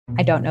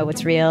I don't know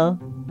what's real.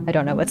 I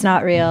don't know what's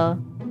not real.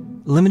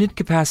 Limited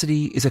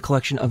Capacity is a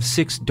collection of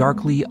 6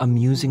 darkly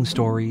amusing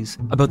stories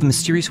about the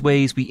mysterious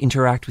ways we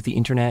interact with the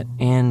internet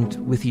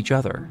and with each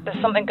other.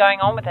 There's something going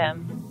on with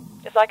him.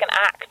 It's like an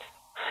act.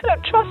 I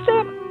don't trust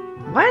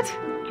him. What?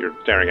 You're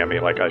staring at me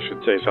like I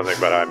should say something,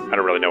 but I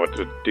don't really know what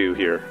to do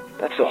here.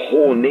 That's the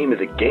whole name of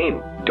the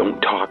game.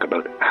 Don't talk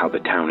about how the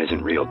town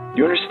isn't real.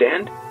 You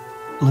understand?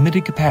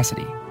 Limited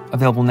Capacity.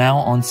 Available now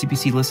on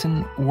CBC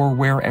Listen or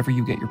wherever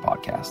you get your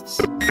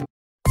podcasts.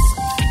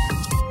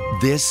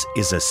 This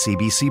is a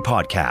CBC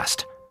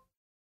podcast.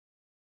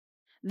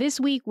 This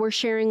week, we're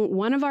sharing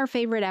one of our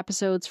favorite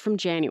episodes from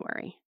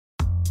January.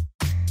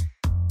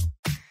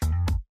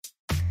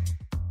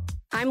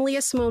 I'm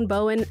Leah Simone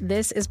Bowen.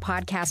 This is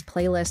Podcast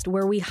Playlist,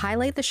 where we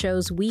highlight the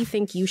shows we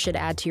think you should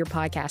add to your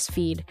podcast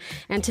feed.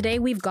 And today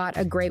we've got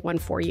a great one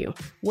for you.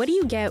 What do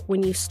you get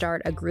when you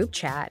start a group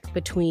chat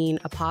between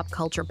a pop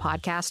culture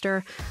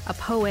podcaster, a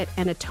poet,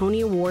 and a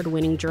Tony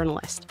Award-winning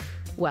journalist?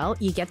 Well,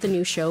 you get the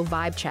new show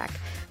Vibe Check.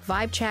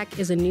 Vibe Check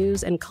is a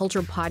news and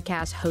culture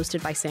podcast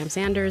hosted by Sam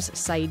Sanders,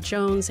 Saeed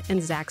Jones,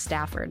 and Zach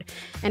Stafford.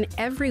 And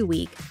every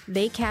week,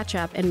 they catch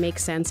up and make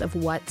sense of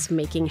what's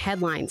making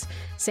headlines.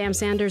 Sam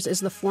Sanders is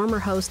the former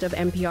host of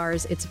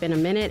NPR's It's Been a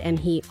Minute, and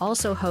he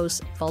also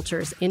hosts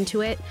Vulture's Into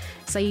It.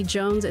 Saeed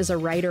Jones is a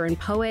writer and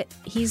poet.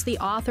 He's the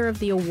author of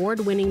the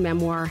award-winning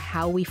memoir,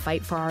 How We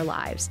Fight for Our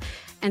Lives.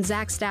 And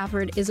Zach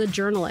Stafford is a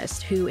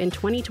journalist who, in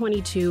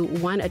 2022,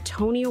 won a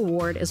Tony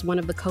Award as one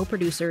of the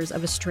co-producers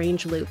of A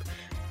Strange Loop.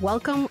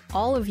 Welcome,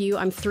 all of you.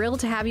 I'm thrilled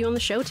to have you on the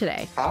show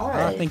today.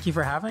 Hi. Thank you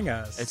for having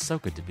us. It's so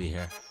good to be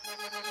here.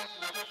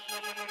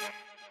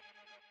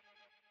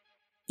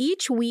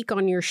 Each week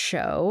on your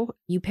show,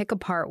 you pick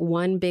apart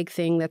one big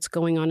thing that's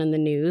going on in the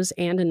news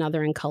and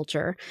another in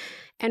culture.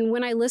 And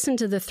when I listen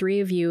to the three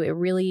of you, it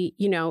really,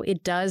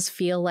 it does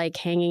feel like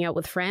hanging out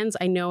with friends.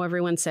 I know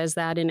everyone says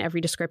that in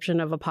every description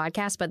of a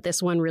podcast, but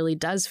this one really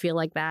does feel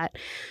like that.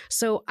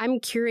 So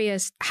I'm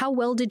curious, how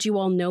well did you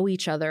all know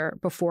each other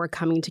before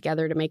coming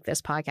together to make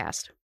this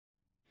podcast?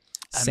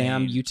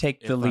 Sam, you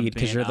take the lead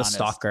because you're the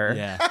stalker.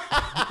 Yeah.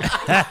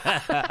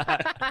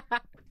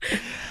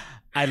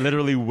 I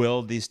literally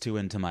willed these two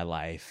into my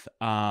life.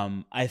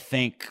 I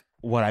think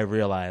what I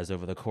realized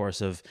over the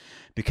course of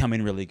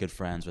becoming really good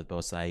friends with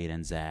both Saeed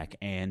and Zach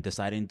and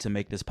deciding to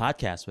make this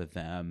podcast with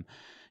them,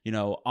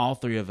 all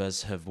three of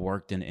us have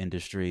worked in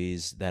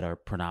industries that are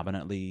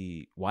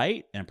predominantly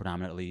white and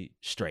predominantly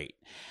straight.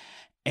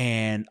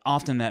 And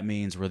often that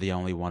means we're the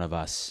only one of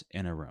us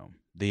in a room,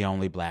 the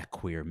only Black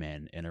queer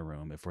men in a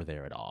room, if we're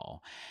there at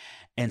all.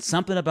 And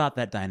something about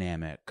that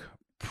dynamic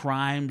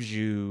primes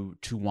you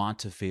to want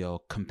to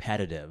feel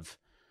competitive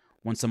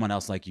when someone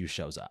else like you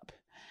shows up.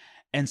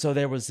 And so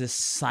there was this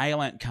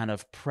silent kind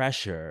of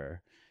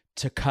pressure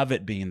to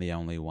covet being the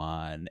only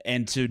one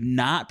and to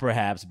not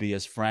perhaps be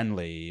as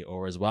friendly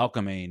or as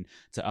welcoming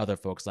to other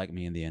folks like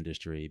me in the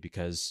industry,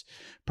 because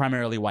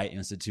primarily white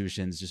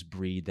institutions just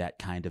breed that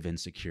kind of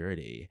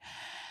insecurity.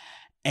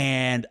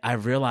 And I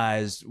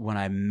realized when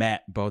I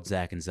met both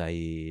Zach and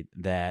Saeed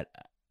that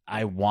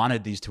I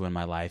wanted these two in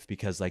my life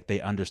because they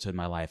understood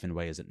my life in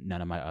ways that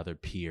none of my other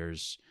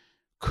peers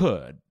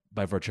could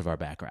by virtue of our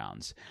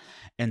backgrounds.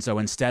 And so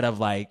instead of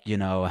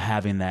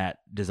having that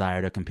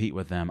desire to compete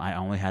with them, I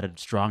only had a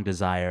strong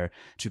desire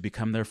to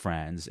become their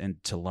friends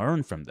and to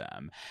learn from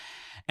them.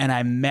 And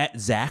I met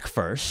Zach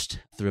first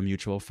through a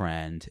mutual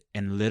friend.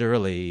 And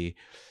literally,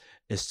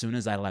 as soon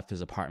as I left his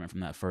apartment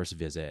from that first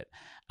visit,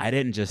 I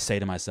didn't just say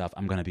to myself,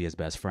 I'm going to be his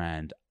best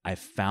friend. I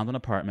found an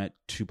apartment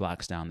 2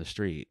 blocks down the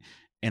street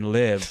and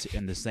lived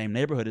in the same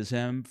neighborhood as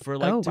him for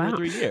 2 or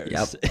 3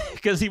 years.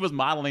 Because he was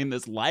modeling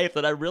this life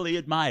that I really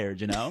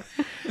admired,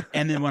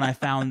 And then when I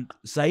found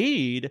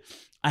Saeed,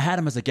 I had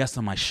him as a guest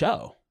on my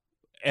show.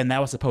 And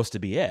that was supposed to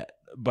be it.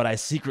 But I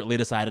secretly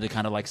decided to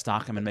kind of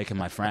stalk him and make him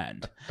my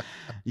friend,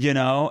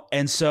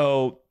 And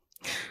so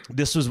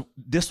this was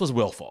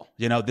willful,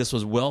 this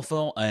was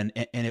willful. And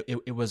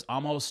it was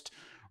almost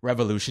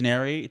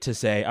revolutionary to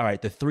say, all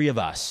right, the three of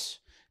us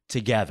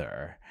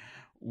together,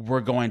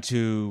 we're going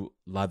to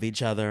love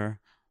each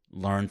other,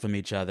 learn from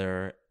each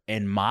other,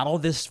 and model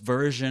this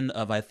version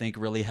of, I think,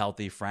 really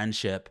healthy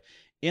friendship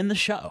in the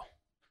show.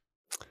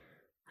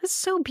 That's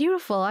so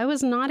beautiful. I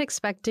was not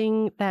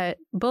expecting that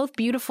both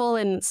beautiful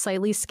and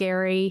slightly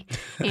scary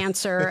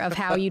answer of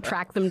how you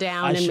track them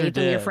down and make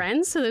them your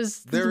friends. So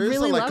there is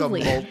really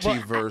lovely. A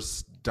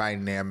multiverse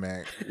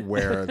dynamic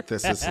where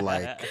this is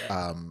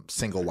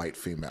single white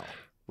female.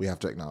 We have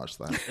to acknowledge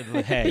that.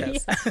 Hey,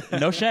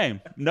 no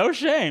shame. No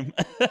shame.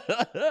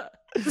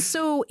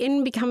 So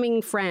in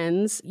becoming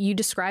friends, you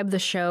describe the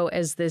show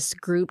as this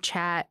group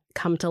chat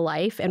come to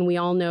life. And we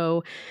all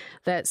know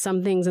that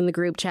some things in the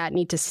group chat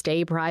need to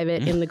stay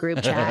private in the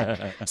group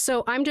chat.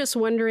 So I'm just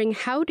wondering,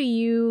 how do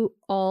you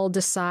all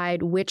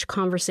decide which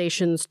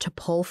conversations to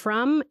pull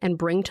from and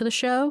bring to the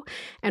show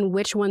and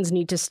which ones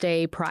need to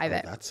stay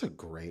private? Oh, that's a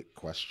great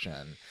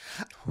question.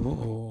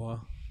 Ooh.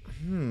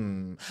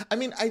 I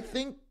mean, I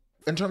think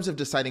In terms of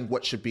deciding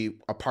what should be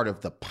a part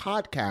of the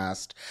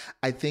podcast,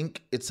 I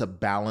think it's a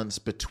balance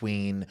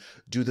between,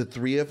 do the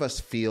three of us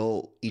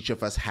feel each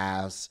of us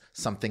has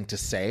something to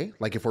say?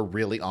 Like, if we're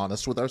really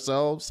honest with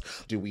ourselves,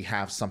 do we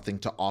have something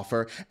to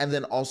offer? And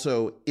then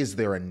also, is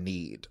there a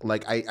need?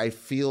 Like, I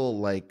feel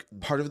like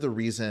part of the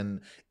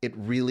reason it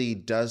really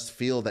does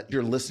feel that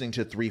you're listening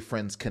to Three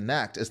Friends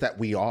Connect is that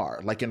we are.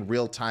 Like, in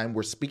real time,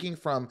 we're speaking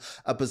from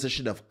a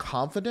position of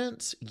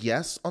confidence,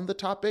 yes, on the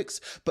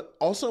topics, but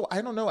also,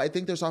 I don't know, I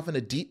think there's often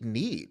a deep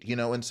need,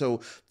 and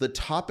so the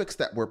topics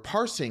that we're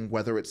parsing,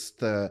 whether it's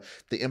the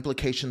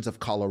implications of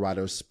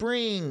Colorado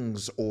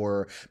Springs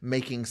or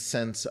making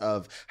sense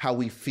of how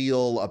we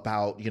feel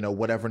about,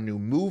 whatever new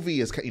movie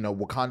is,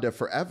 Wakanda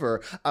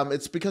Forever,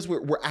 it's because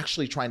we're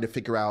actually trying to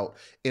figure out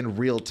in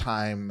real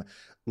time,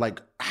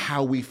 like,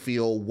 how we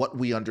feel, what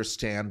we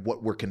understand,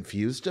 what we're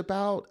confused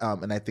about.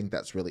 And I think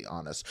that's really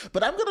honest.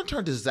 But I'm going to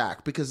turn to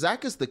Zach, because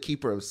Zach is the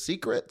keeper of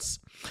secrets.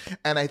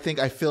 And I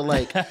feel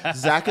like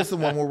Zach is the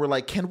one where we're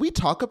like, can we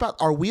talk about,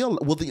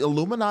 will the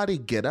Illuminati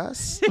get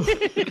us?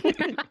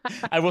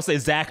 I will say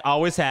Zach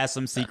always has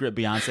some secret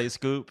Beyonce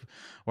scoop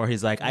where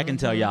he's like, I can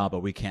tell y'all, but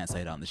we can't say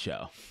it on the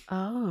show.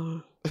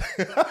 Oh.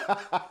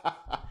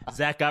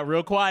 Zach got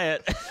real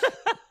quiet.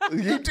 He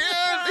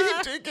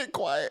did get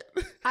quiet.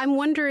 I'm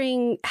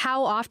wondering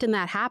how often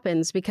that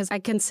happens, because I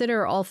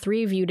consider all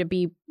three of you to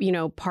be,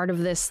 part of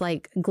this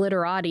like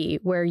glitterati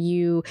where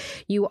you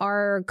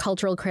are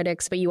cultural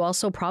critics, but you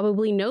also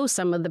probably know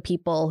some of the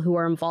people who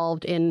are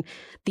involved in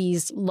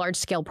these large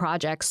scale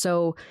projects.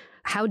 So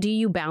how do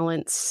you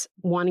balance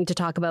wanting to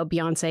talk about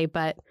Beyonce,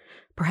 but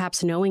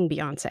perhaps knowing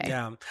Beyonce?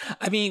 Yeah.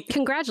 I mean,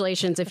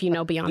 congratulations if you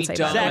know Beyonce. We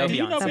don't know Zach, do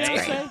you know Beyonce.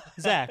 Beyonce?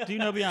 Zach, do you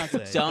know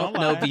Beyonce? Don't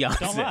know Beyonce.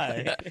 Don't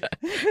lie.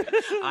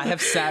 I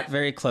have sat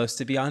very close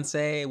to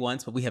Beyonce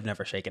once, but we have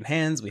never shaken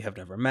hands. We have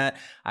never met.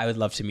 I would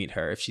love to meet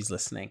her if she's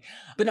listening.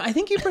 But no, I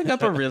think you bring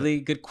up a really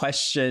good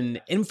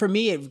question. And for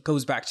me, it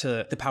goes back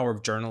to the power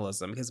of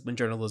journalism, because when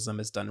journalism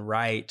is done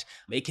right,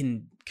 it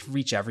can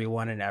reach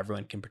everyone and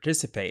everyone can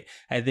participate.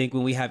 I think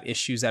when we have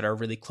issues that are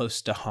really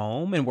close to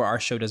home, and where our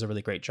show does a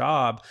really great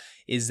job,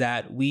 is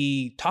that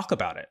we talk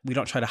about it. We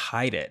don't try to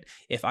hide it.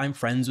 If I'm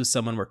friends with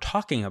someone we're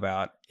talking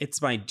about,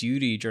 it's my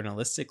duty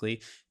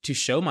journalistically to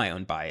show my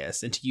own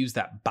bias and to use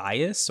that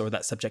bias or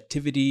that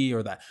subjectivity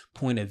or that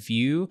point of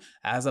view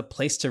as a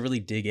place to really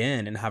dig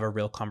in and have a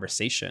real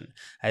conversation.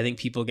 I think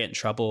people get in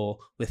trouble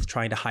with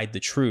trying to hide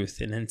the truth,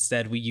 and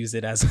instead we use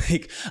it as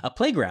like a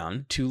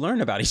playground to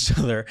learn about each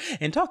other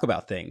and talk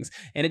about things.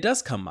 And it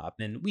does come up,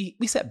 and we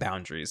set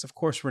boundaries. Of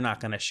course, we're not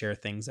going to share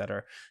things that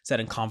are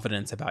set in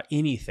confidence about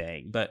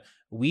anything, but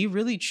we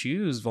really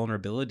choose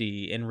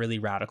vulnerability in really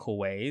radical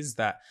ways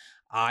that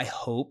I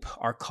hope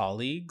our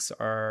colleagues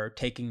are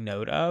taking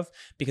note of,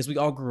 because we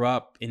all grew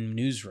up in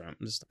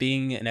newsrooms.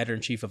 Being an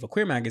editor-in-chief of a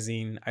queer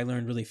magazine, I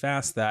learned really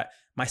fast that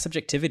my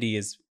subjectivity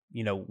is,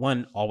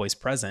 one, always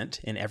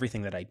present in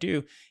everything that I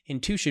do,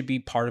 and two, should be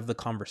part of the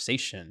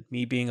conversation.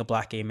 Me being a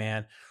Black gay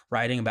man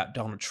writing about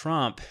Donald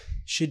Trump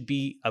should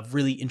be a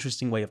really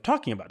interesting way of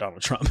talking about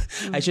Donald Trump.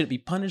 I shouldn't be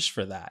punished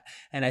for that.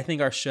 And I think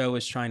our show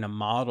is trying to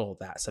model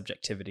that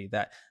subjectivity,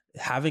 that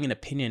having an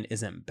opinion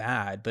isn't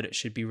bad, but it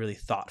should be really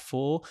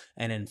thoughtful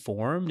and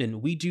informed. And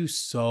we do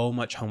so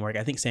much homework.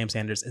 I think Sam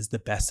Sanders is the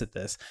best at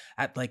this.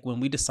 At like when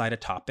we decide a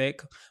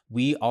topic,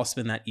 we all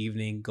spend that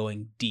evening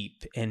going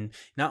deep and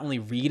not only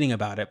reading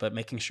about it, but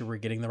making sure we're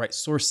getting the right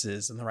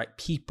sources and the right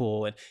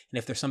people. And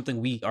if there's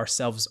something we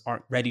ourselves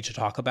aren't ready to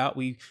talk about,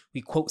 we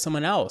quote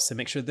someone else and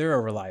make sure they're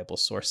a reliable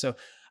source. So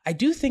I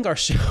do think our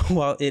show,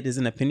 while it is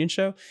an opinion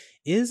show,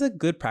 is a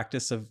good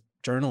practice of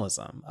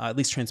journalism, at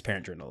least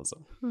transparent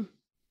journalism.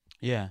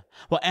 Yeah.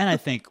 Well, and I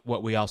think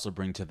what we also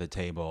bring to the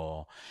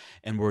table,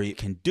 and where you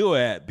can do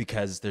it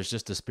because there's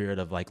just a spirit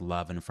of like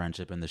love and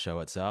friendship in the show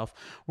itself,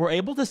 we're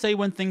able to say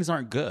when things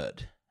aren't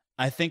good.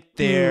 I think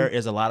there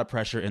is a lot of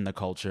pressure in the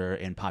culture,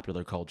 in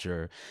popular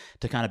culture,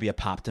 to kind of be a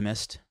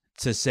poptimist,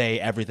 to say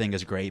everything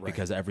is great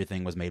because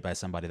everything was made by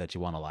somebody that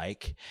you want to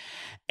like.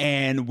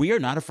 And we are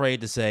not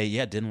afraid to say,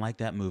 yeah, didn't like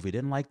that movie,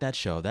 didn't like that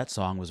show, that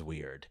song was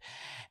weird.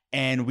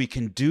 And we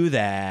can do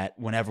that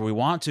whenever we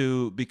want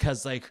to,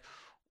 because like,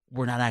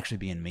 we're not actually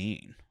being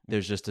mean.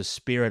 There's just a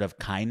spirit of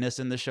kindness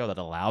in the show that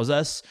allows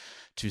us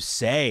to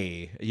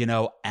say,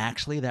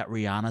 actually that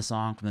Rihanna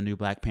song from the new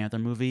Black Panther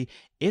movie,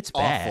 it's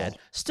bad. Awful.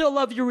 Still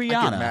love you, Rihanna.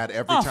 I get mad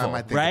every time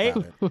I think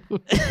about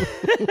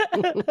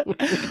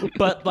it.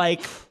 But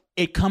like,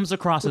 it comes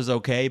across as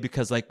okay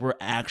because like we're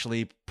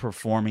actually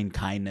performing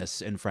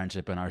kindness and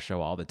friendship in our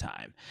show all the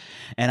time.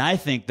 And I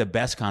think the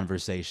best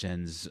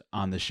conversations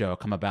on the show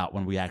come about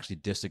when we actually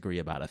disagree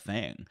about a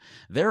thing.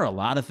 There are a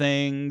lot of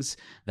things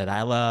that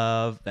I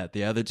love that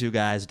the other two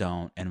guys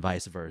don't, and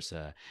vice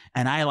versa.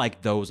 And I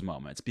like those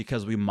moments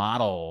because we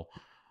model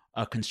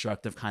a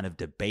constructive kind of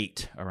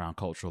debate around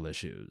cultural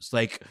issues.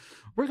 Like,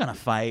 we're going to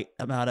fight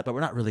about it, but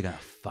we're not really going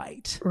to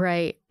fight.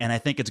 Right. And I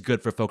think it's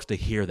good for folks to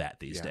hear that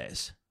these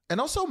days. And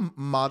also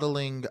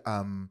modeling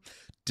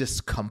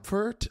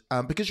discomfort,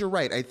 because you're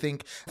right. I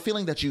think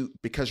feeling that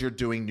because you're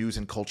doing news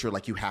and culture,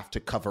 like you have to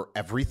cover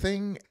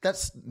everything,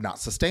 that's not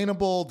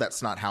sustainable.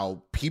 That's not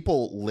how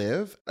people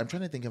live. I'm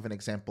trying to think of an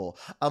example.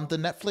 The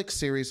Netflix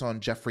series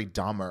on Jeffrey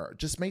Dahmer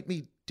just made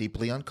me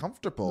deeply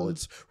uncomfortable.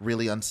 It's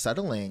really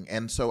unsettling.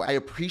 And so I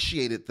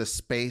appreciated the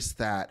space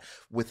that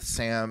with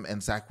Sam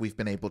and Zach, we've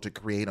been able to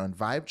create on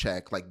Vibe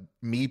Check, like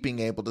me being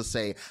able to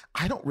say,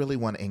 I don't really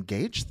want to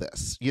engage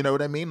this. You know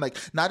what I mean? Like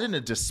not in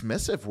a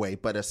dismissive way,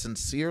 but a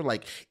sincere,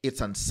 like it's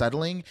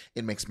unsettling.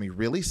 It makes me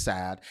really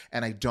sad.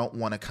 And I don't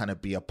want to kind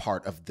of be a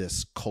part of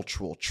this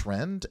cultural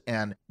trend.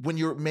 And when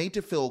you're made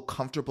to feel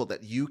comfortable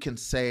that you can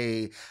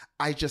say,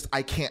 I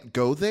can't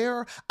go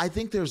there, I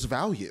think there's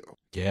value.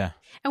 Yeah.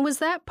 And was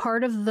that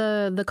part of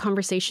the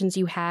conversations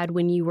you had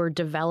when you were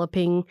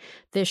developing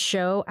this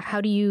show?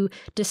 How do you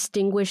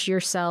distinguish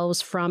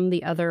yourselves from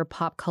the other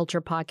pop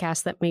culture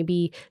podcasts that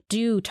maybe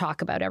do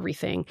talk about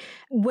everything?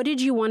 What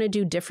did you want to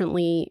do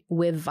differently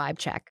with Vibe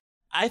Check?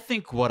 I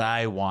think what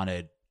I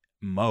wanted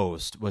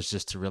most was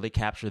just to really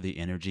capture the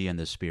energy and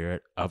the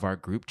spirit of our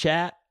group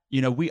chat.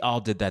 You know, we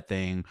all did that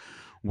thing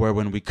where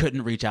when we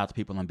couldn't reach out to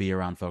people and be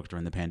around folks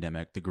during the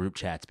pandemic, the group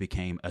chats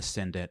became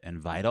ascendant and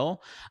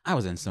vital. I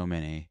was in so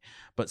many,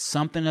 but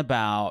something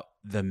about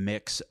the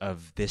mix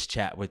of this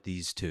chat with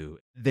these two,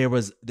 there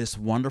was this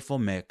wonderful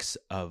mix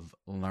of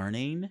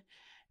learning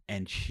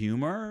and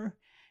humor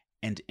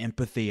and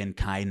empathy and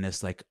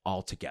kindness, like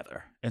all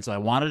together. And so I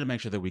wanted to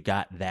make sure that we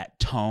got that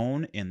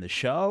tone in the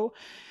show.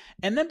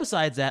 And then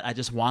besides that, I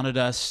just wanted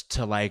us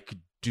to like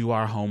do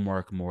our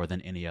homework more than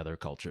any other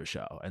culture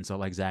show. And so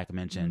like Zach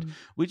mentioned,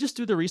 we just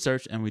do the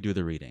research and we do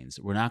the readings.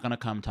 We're not going to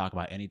come talk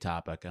about any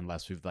topic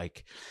unless we've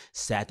like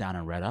sat down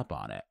and read up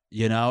on it,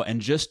 you know?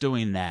 And just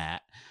doing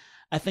that,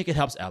 I think it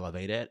helps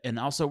elevate it. And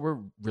also we're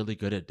really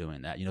good at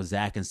doing that. You know,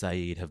 Zach and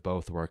Saeed have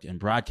both worked in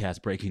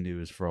broadcast breaking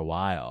news for a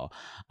while.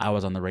 I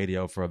was on the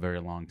radio for a very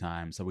long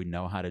time, so we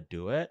know how to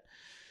do it.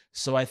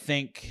 So I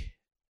think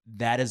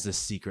that is the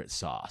secret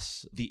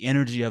sauce. The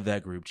energy of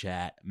that group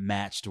chat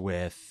matched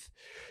with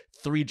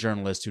 3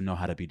 journalists who know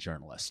how to be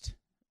journalists.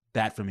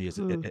 That for me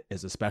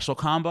is a special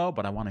combo,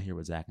 but I want to hear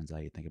what Zach and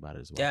Zaid think about it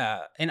as well. Yeah.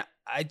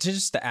 And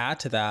just to add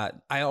to that,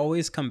 I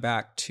always come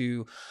back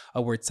to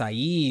a word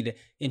Saeed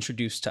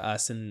introduced to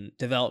us in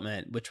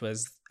development, which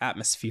was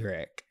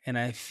atmospheric. And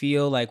I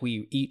feel like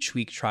we each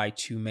week try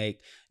to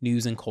make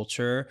news and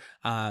culture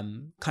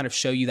kind of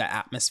show you that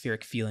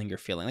atmospheric feeling you're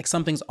feeling, like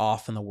something's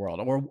off in the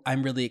world, or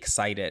I'm really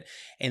excited.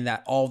 And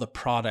that all the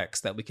products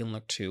that we can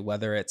look to,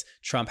 whether it's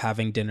Trump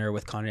having dinner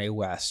with Kanye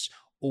West,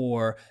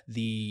 or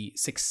the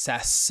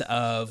success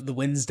of the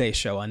Wednesday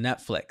show on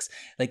Netflix.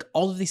 Like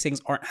all of these things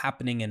aren't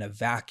happening in a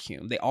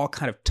vacuum. They all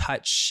kind of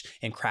touch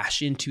and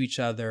crash into each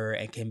other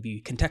and can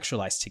be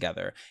contextualized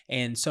together.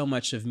 And so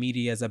much of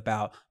media is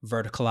about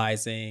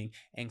verticalizing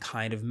and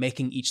kind of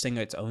making each thing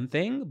its own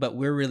thing. But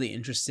we're really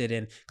interested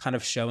in kind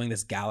of showing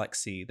this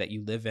galaxy that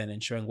you live in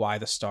and showing why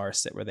the stars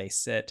sit where they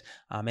sit.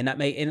 And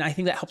I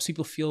think that helps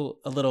people feel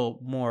a little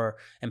more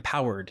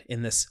empowered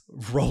in this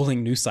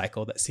rolling news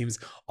cycle that seems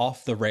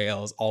off the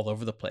rails all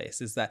over the place,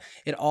 is that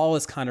it all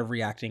is kind of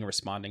reacting and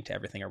responding to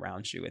everything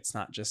around you. It's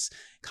not just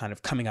kind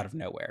of coming out of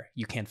nowhere.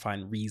 You can't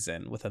find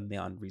reason within the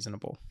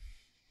unreasonable.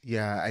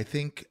 Yeah, I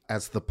think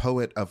as the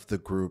poet of the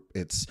group,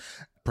 it's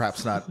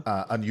perhaps not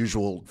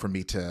unusual for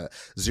me to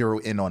zero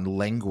in on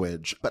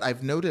language, but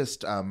I've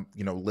noticed,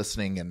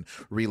 listening and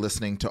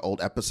re-listening to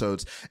old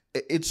episodes,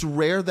 it's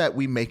rare that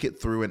we make it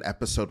through an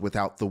episode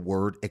without the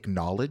word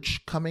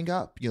acknowledge coming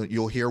up.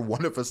 You'll hear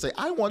one of us say,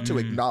 I want to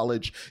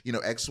acknowledge,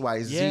 X,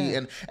 Y, Z.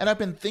 Yeah. And I've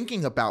been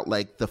thinking about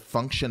like the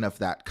function of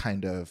that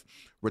kind of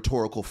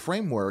rhetorical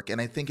framework. And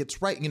I think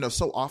it's right.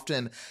 So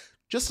often,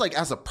 just like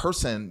as a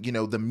person,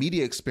 the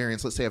media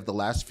experience, let's say of the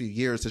last few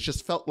years, it's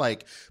just felt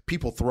like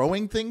people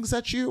throwing things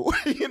at you.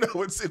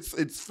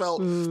 It's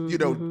felt,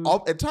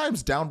 at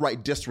times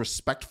downright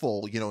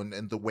disrespectful,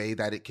 in the way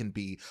that it can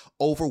be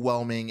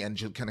overwhelming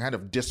and you can kind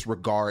of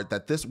disregard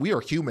that we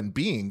are human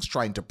beings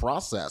trying to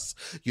process,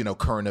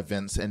 current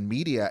events and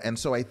media. And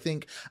so I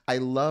think I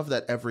love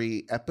that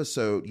every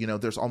episode,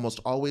 there's almost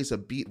always a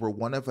beat where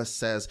one of us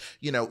says,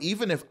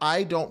 even if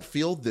I don't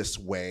feel this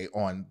way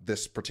on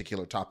this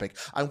particular topic,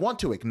 I want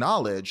to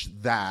acknowledge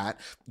that,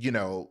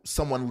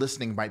 someone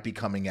listening might be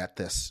coming at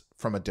this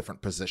from a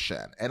different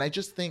position. And I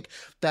just think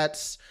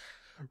that's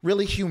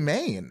really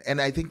humane. And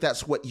I think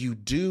that's what you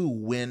do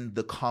when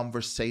the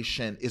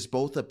conversation is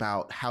both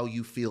about how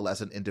you feel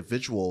as an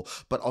individual,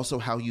 but also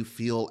how you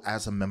feel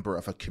as a member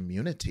of a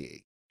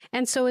community.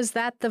 And so is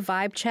that the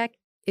vibe check?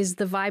 Is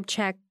the vibe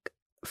check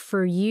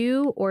for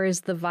you, or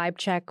is the vibe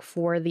check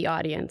for the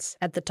audience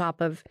at the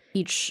top of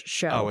each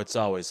show? Oh, it's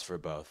always for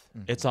both.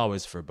 It's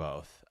always for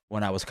both.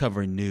 When I was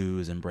covering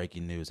news and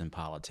breaking news and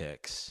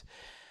politics,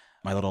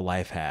 my little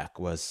life hack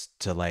was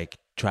to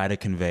try to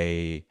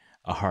convey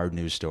a hard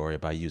news story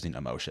by using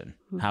emotion.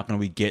 How can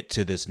we get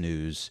to this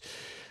news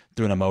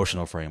through an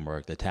emotional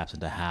framework that taps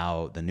into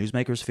how the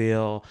newsmakers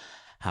feel,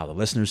 how the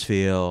listeners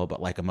feel,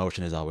 but like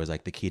emotion is always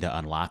like the key to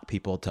unlock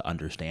people to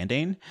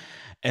understanding.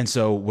 And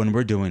so when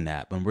we're doing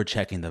that, when we're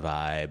checking the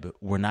vibe,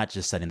 we're not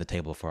just setting the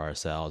table for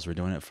ourselves, we're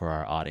doing it for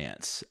our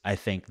audience. I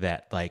think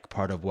that like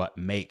part of what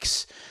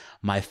makes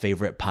my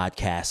favorite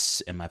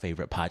podcasts and my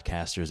favorite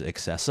podcasters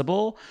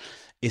accessible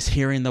is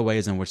hearing the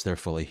ways in which they're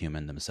fully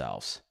human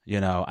themselves.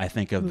 You know, I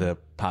think of the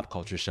pop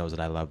culture shows that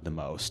I love the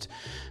most.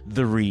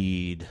 The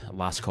Read,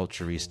 Las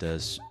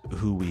Culturistas,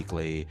 Who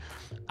Weekly.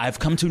 I've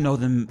come to know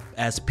them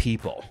as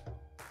people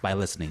by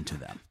listening to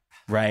them,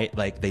 right?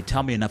 Like they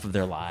tell me enough of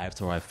their lives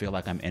where I feel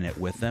like I'm in it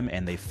with them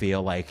and they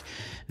feel like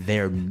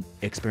they're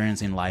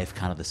experiencing life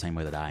kind of the same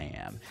way that I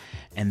am.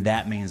 And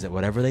that means that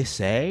whatever they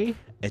say,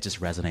 it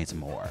just resonates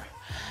more.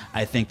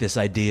 I think this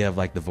idea of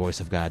like the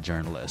voice of God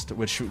journalist,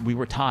 which we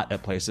were taught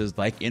at places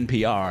like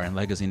NPR and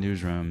legacy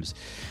newsrooms,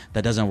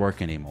 that doesn't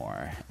work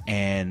anymore.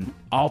 And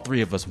all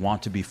three of us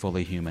want to be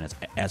fully human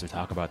as we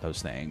talk about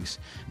those things,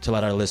 to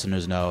let our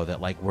listeners know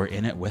that like we're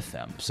in it with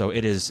them. So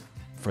it is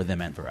for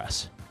them and for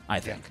us, I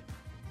think.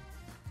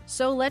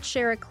 So let's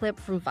share a clip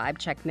from Vibe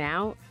Check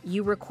now.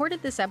 You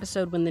recorded this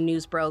episode when the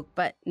news broke,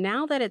 but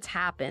now that it's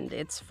happened,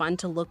 it's fun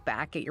to look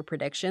back at your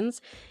predictions.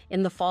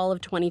 In the fall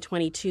of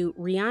 2022,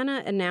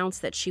 Rihanna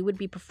announced that she would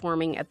be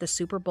performing at the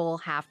Super Bowl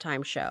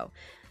halftime show.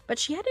 But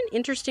she had an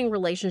interesting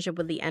relationship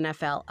with the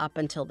NFL up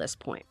until this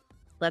point.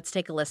 Let's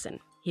take a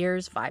listen.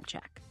 Here's Vibe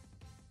Check.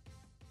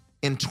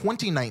 In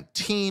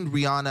 2019,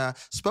 Rihanna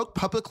spoke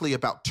publicly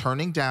about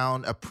turning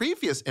down a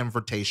previous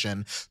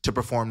invitation to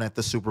perform at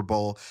the Super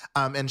Bowl.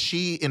 And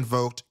she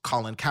invoked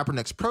Colin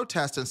Kaepernick's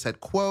protest and said,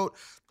 quote,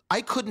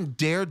 "I couldn't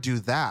dare do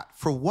that.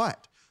 For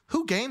what?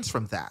 Who gains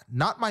from that?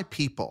 Not my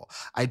people.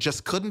 I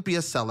just couldn't be a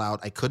sellout.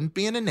 I couldn't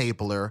be an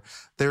enabler.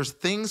 There's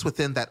things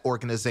within that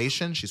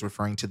organization," she's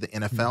referring to the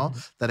NFL,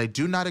 "that I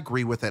do not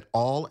agree with at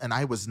all. And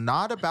I was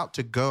not about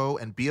to go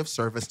and be of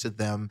service to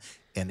them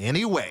in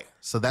any way."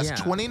 So that's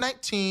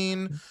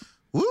 2019.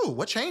 Ooh,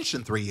 what changed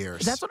in 3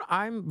 years? That's what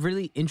I'm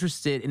really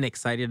interested and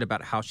excited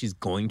about, how she's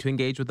going to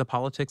engage with the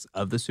politics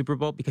of the Super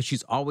Bowl, because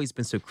she's always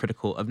been so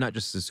critical of not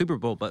just the Super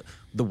Bowl, but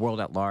the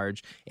world at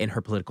large and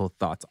her political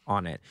thoughts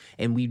on it.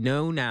 And we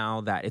know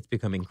now that it's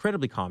become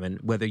incredibly common,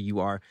 whether you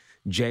are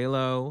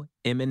J-Lo,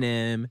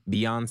 Eminem,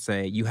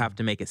 Beyonce, you have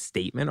to make a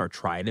statement or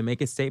try to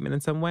make a statement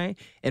in some way.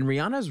 And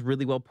Rihanna's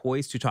really well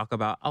poised to talk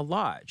about a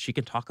lot. She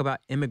can talk about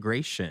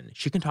immigration.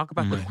 She can talk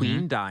about the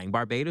Queen dying.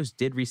 Barbados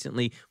did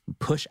recently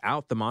push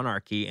out the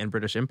monarchy and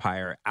British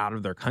Empire out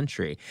of their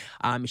country.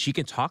 She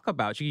can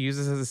use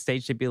this as a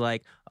stage to be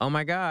like, oh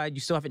my God,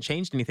 you still haven't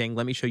changed anything.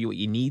 Let me show you what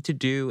you need to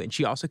do. And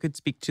she also could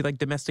speak to like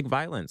domestic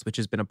violence, which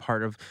has been a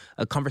part of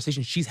a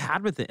conversation she's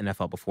had with the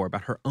NFL before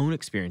about her own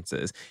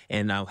experiences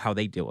and how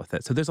they deal with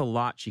it. So there's a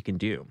lot she can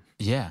do.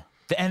 Yeah.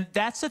 And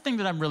that's the thing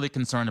that I'm really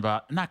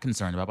not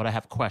concerned about, but I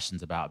have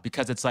questions about,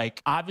 because it's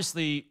like,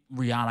 obviously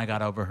Rihanna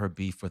got over her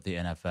beef with the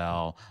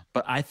NFL,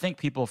 but I think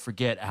people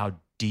forget how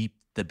deep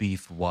the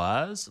beef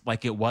was.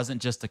 Like, it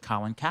wasn't just the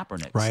Colin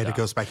Kaepernick Right, stuff. it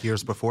goes back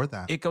years before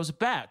that. It goes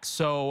back.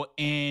 So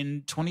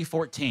in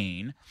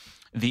 2014,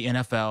 the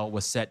NFL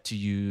was set to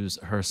use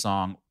her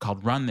song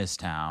called Run This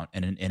Town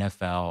in an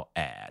NFL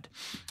ad.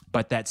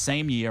 But that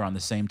same year, on the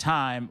same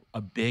time,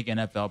 a big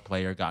NFL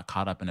player got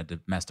caught up in a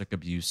domestic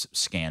abuse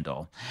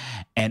scandal.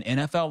 And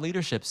NFL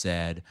leadership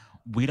said,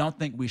 we don't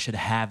think we should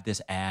have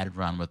this ad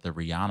run with the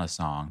Rihanna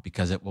song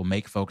because it will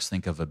make folks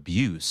think of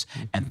abuse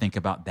and think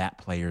about that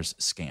player's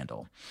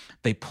scandal.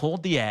 They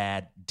pulled the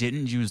ad,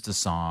 didn't use the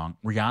song.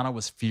 Rihanna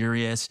was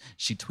furious.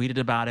 She tweeted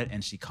about it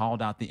and she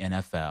called out the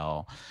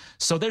NFL.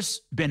 So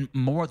there's been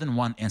more than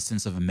one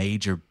instance of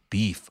major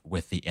beef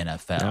with the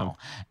NFL. Yeah.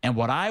 And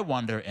what I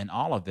wonder in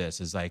all of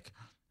this is like,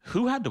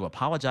 who had to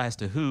apologize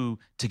to who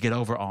to get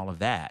over all of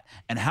that?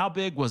 And how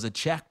big was a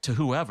check to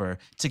whoever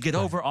to get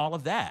over all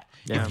of that?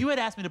 Yeah. If you had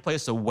asked me to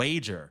place a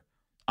wager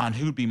on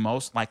who'd be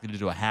most likely to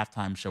do a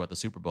halftime show at the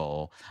Super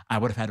Bowl, I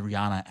would have had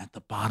Rihanna at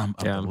the bottom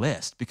of the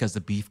list because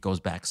the beef goes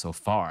back so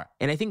far.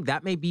 And I think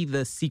that may be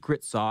the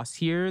secret sauce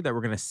here that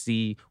we're going to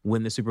see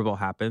when the Super Bowl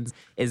happens,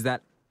 is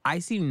that I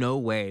see no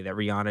way that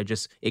Rihanna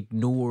just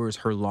ignores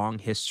her long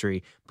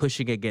history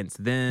pushing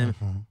against them,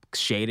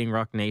 shading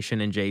Rock Nation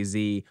and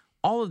Jay-Z,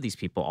 all of these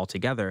people all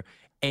together.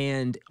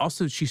 And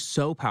also, she's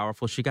so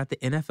powerful. She got the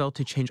NFL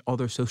to change all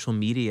their social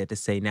media to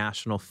say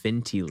National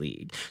Fenty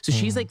League. So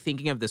she's like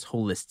thinking of this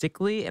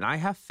holistically. And I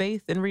have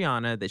faith in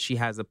Rihanna that she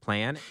has a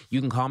plan.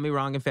 You can call me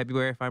wrong in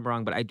February if I'm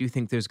wrong, but I do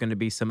think there's going to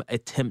be some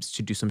attempts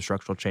to do some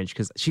structural change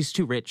because she's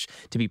too rich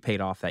to be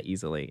paid off that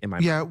easily, in my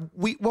mind.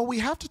 We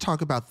have to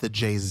talk about the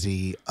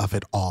Jay-Z of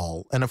it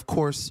all. And of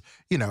course,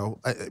 you know,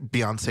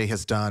 Beyonce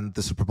has done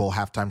the Super Bowl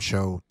halftime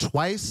show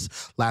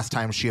twice. Last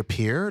time she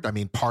appeared, I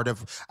mean, part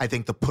of, I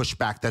think, the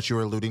pushback that you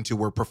were alluding to,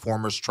 where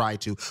performers try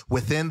to,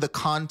 within the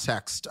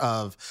context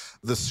of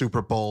the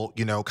Super Bowl,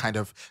 you know, kind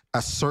of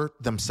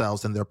assert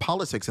themselves in their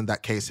politics. In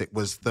that case, it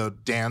was the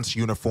dance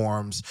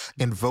uniforms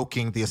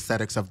invoking the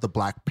aesthetics of the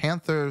Black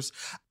Panthers.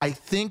 I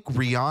think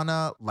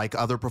Rihanna, like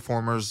other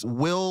performers,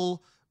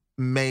 will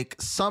make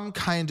some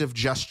kind of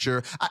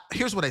gesture.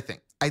 Here's what I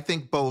think. I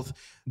think both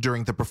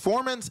during the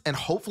performance and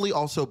hopefully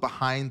also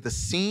behind the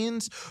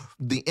scenes,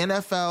 the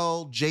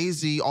NFL,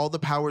 Jay-Z, all the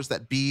powers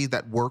that be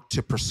that worked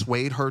to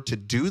persuade her to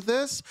do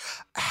this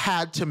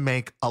had to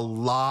make a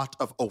lot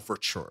of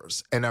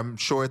overtures. And I'm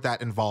sure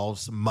that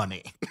involves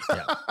money.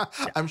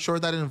 I'm sure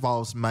that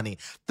involves money.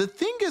 The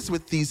thing is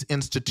with these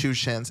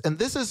institutions, and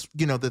this is,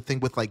 the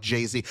thing with like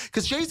Jay-Z,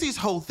 because Jay-Z's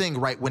whole thing,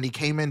 right, when he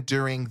came in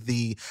during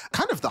the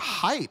kind of the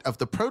height of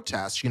the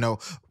protests,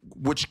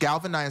 which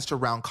galvanized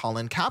around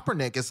Colin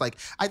Kaepernick, is like,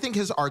 I think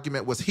his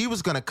argument was he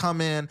was going to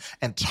come in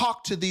and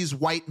talk to these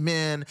white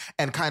men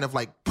and kind of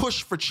like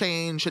push for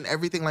change and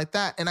everything like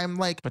that. And I'm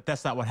like, but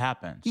that's not what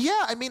happened.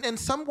 Yeah, I mean, in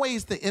some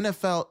ways, the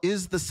NFL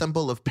is the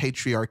symbol of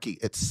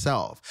patriarchy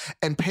itself.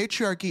 And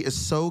patriarchy is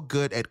so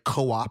good at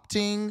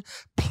co-opting,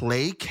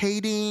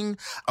 placating,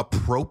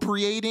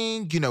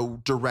 appropriating,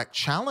 direct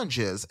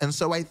challenges. And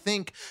so I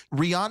think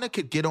Rihanna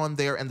could get on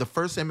there and the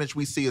first image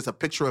we see is a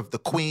picture of the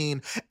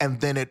queen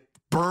and then it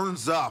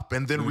burns up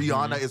and then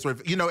Rihanna is,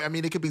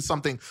 it could be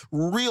something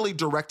really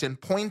direct and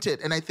pointed.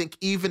 And I think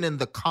even in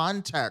the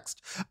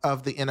context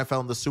of the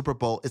NFL and the Super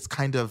Bowl, it's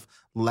kind of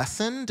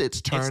lessened.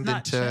 It's turned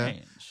into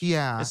change.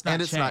 Yeah, it's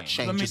not it's not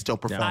change. It's still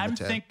performative. I'm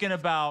thinking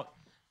about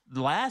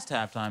the last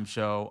halftime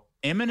show.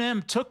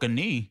 Eminem took a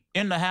knee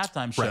in the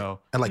halftime show.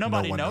 And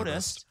nobody no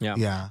noticed.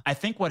 Yeah. I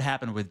think what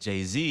happened with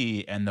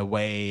Jay-Z and the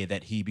way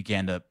that he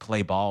began to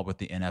play ball with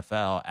the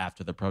NFL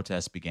after the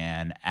protests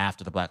began,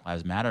 after the Black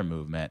Lives Matter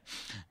movement,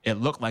 it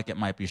looked like it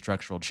might be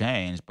structural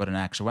change, but in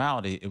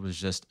actuality, it was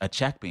just a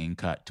check being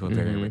cut to a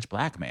very rich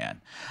black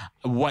man.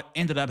 What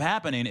ended up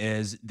happening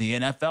is the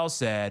NFL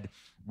said,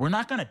 we're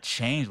not going to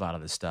change a lot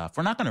of this stuff.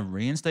 We're not going to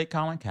reinstate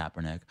Colin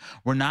Kaepernick.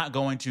 We're not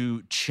going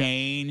to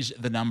change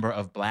the number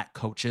of black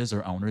coaches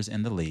or owners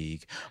in the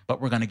league,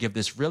 but we're going to give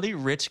this really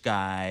rich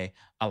guy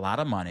a lot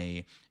of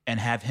money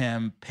and have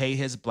him pay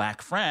his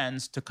black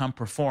friends to come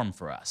perform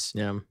for us.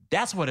 Yeah.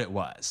 That's what it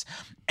was.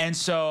 And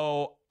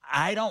so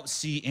I don't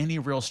see any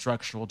real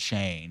structural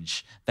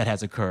change that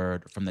has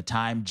occurred from the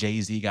time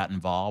Jay-Z got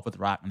involved with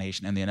Roc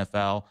Nation and the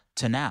NFL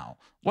to now.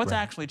 What's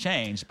actually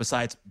changed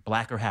besides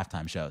blacker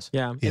halftime shows?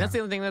 Yeah. And that's the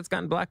only thing that's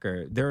gotten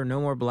blacker. There are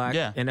no more black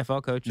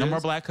NFL coaches. No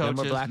more black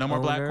coaches. No more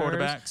black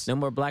quarterbacks. No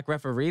more black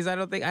referees. I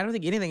don't think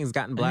anything has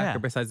gotten blacker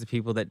besides the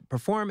people that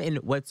perform. And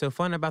what's so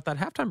fun about that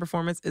halftime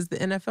performance is the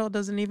NFL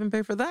doesn't even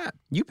pay for that.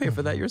 You pay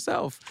for that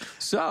yourself.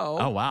 So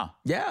oh wow.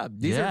 Yeah.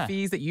 These are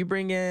fees that you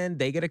bring in.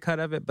 They get a cut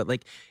of it, but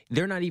like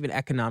they're not even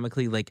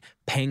economically like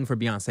paying for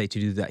Beyonce to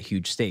do that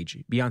huge stage.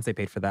 Beyonce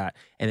paid for that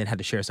and then had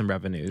to share some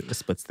revenue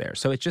splits there.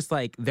 So it's just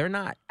like they're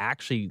not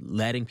actually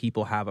letting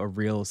people have a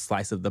real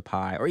slice of the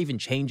pie or even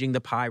changing the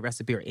pie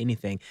recipe or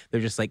anything. They're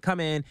just like, come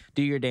in,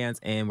 do your dance,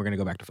 and we're going to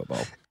go back to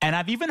football. And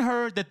I've even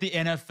heard that the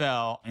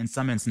NFL, in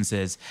some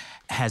instances,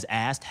 has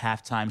asked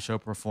halftime show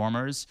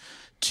performers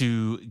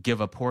to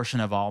give a portion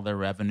of all their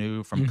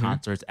revenue from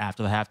concerts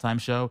after the halftime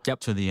show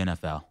to the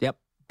NFL. Yep.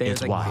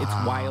 It's wild.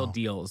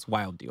 It's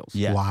wild deals.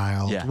 Yeah.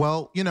 Wild. Yeah.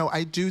 Well,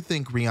 I do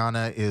think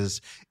Rihanna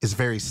is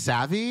very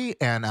savvy,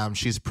 and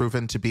she's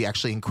proven to be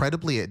actually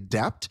incredibly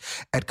adept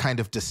at kind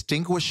of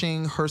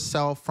distinguishing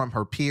herself from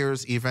her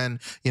peers, even,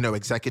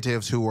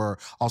 executives who are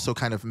also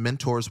kind of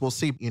mentors. We'll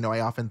see,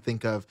 I often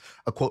think of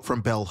a quote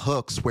from Bell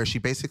Hooks where she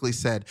basically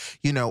said,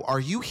 are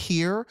you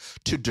here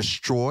to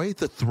destroy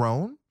the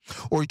throne?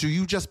 Or do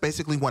you just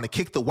basically want to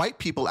kick the white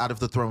people out of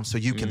the throne so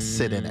you can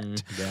sit in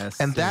it? Yes,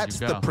 and that's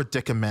the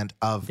predicament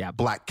of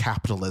black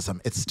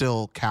capitalism. It's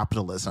still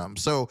capitalism.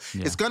 So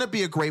it's going to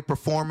be a great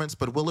performance,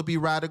 but will it be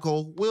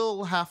radical?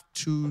 We'll have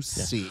to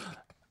see.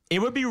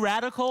 It would be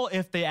radical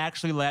if they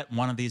actually let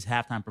one of these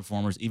halftime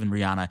performers, even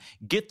Rihanna,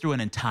 get through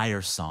an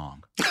entire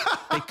song.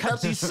 They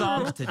cut these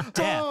songs to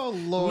death. Oh,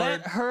 Lord.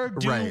 Let her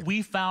do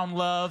We Found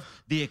Love,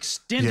 the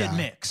extended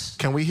mix.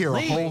 Can we hear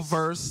a whole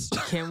verse?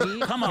 Can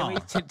we? Come on.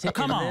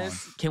 Come on.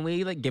 Can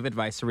we give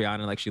advice to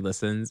Rihanna like she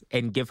listens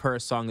and give her a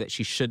song that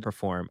she should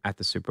perform at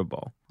the Super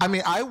Bowl? I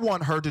mean, I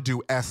want her to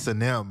do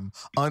S&M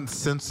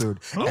uncensored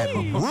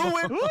and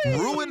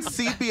ruin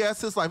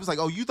CBS's life. It's like,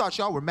 oh, you thought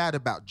y'all were mad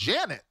about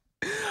Janet.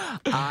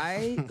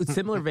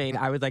 Similar vein,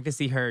 I would like to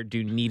see her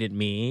do Needed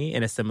Me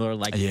in a similar,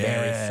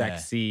 very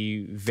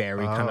sexy,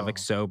 very kind of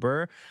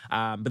sober.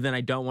 But then I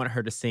don't want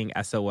her to sing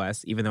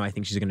SOS, even though I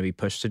think she's going to be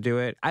pushed to do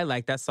it. I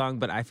like that song,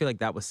 but I feel like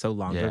that was so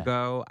long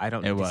ago. I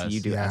don't need to see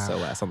you do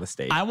SOS on the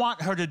stage. I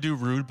want her to do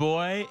Rude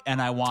Boy,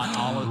 and I want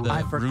all of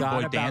the Rude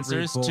Boy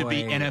dancers to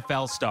be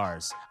NFL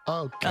stars.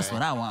 Okay. That's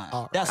what I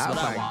want. That's what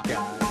I want.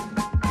 God.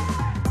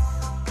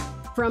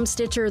 From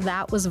Stitcher,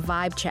 that was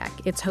Vibe Check.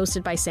 It's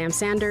hosted by Sam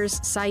Sanders,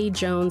 Saeed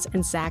Jones,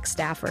 and Zach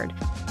Stafford.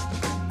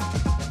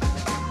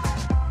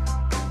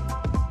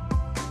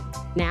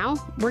 Now,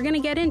 we're going to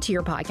get into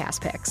your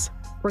podcast picks.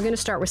 We're going to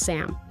start with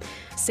Sam.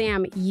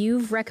 Sam,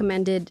 you've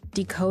recommended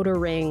Decoder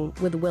Ring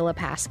with Willa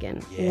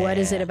Paskin. Yeah. What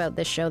is it about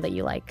this show that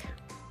you like?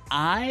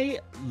 I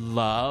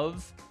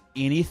love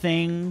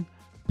anything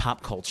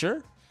pop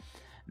culture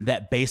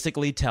that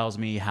basically tells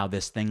me how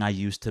this thing I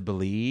used to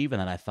believe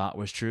and that I thought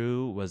was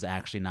true was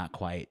actually not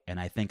quite. And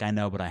I think I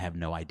know, but I have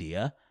no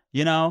idea.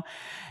 you know?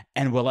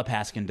 And Willa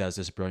Paskin does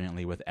this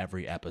brilliantly with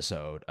every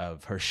episode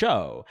of her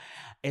show.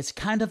 It's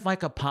kind of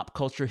like a pop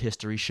culture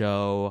history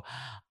show,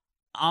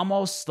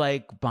 almost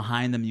like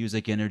behind the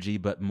music energy,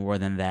 but more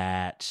than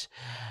that.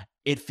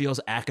 It feels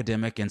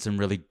academic in some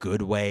really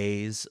good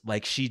ways.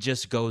 Like she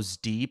just goes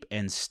deep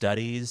and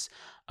studies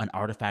an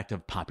artifact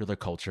of popular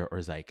culture or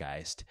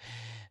zeitgeist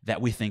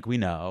that we think we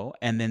know,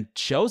 and then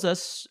shows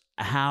us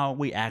how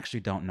we actually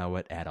don't know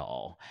it at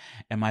all.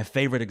 And my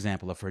favorite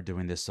example of her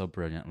doing this so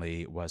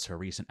brilliantly was her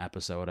recent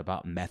episode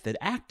about method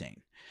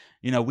acting.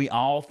 You know, we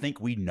all think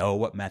we know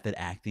what method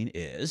acting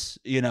is.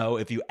 You know,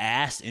 if you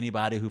ask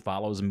anybody who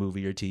follows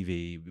movie or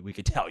TV, we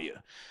could tell you.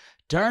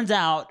 Turns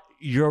out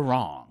you're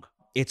wrong.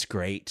 It's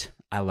great.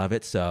 I love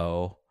it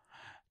so.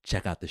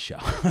 Check out the show.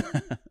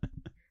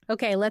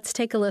 Okay, let's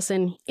take a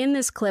listen. In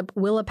this clip,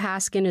 Willa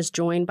Paskin is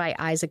joined by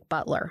Isaac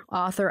Butler,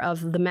 author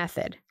of The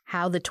Method,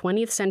 How the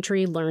 20th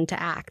Century Learned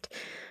to Act.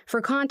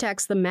 For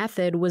context, The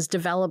Method was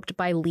developed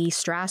by Lee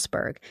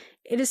Strasberg.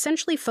 It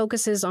essentially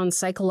focuses on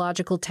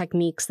psychological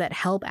techniques that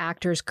help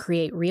actors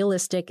create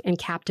realistic and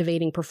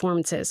captivating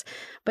performances,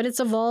 but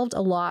it's evolved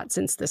a lot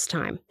since this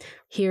time.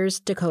 Here's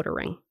Decoder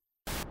Ring.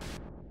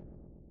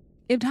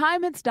 If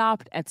time had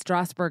stopped at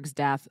Strasberg's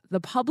death, the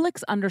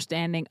public's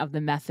understanding of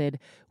the method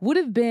would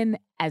have been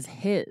as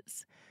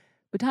his.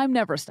 But time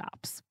never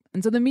stops.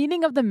 And so the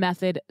meaning of the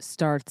method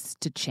starts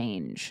to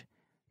change,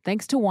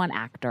 thanks to one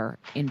actor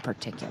in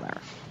particular.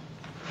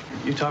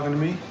 You talking to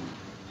me?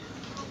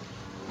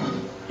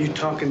 You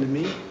talking to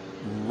me?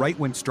 Right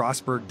when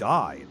Strasberg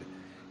died,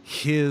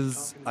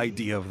 his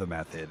idea of the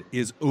method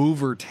is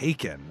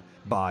overtaken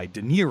by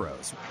De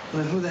Niro's.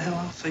 Well, then who the hell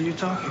else are you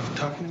talking? You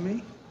talking to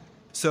me?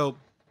 So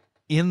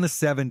in the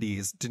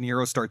 70s, De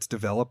Niro starts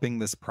developing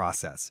this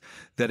process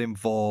that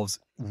involves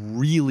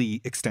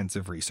really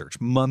extensive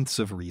research, months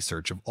of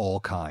research of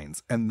all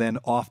kinds, and then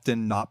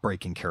often not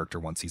breaking character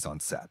once he's on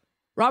set.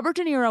 Robert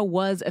De Niro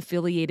was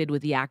affiliated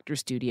with the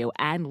Actors Studio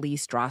and Lee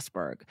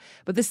Strasberg,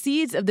 but the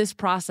seeds of this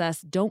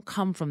process don't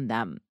come from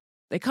them.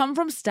 They come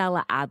from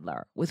Stella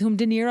Adler, with whom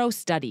De Niro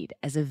studied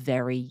as a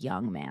very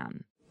young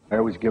man. I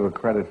always give her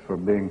credit for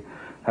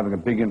having a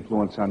big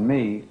influence on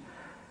me.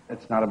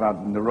 It's not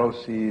about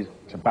neuroses,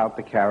 it's about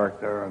the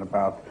character and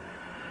about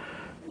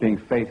being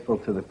faithful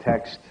to the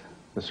text,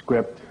 the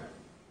script.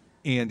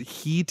 And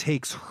he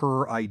takes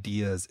her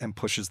ideas and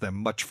pushes them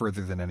much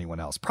further than anyone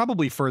else,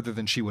 probably further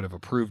than she would have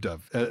approved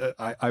of,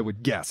 I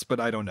would guess,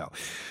 but I don't know.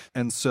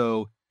 And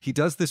so he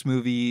does this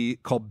movie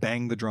called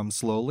Bang the Drum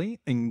Slowly,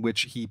 in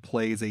which he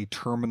plays a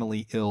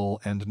terminally ill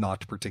and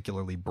not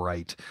particularly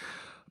bright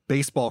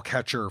baseball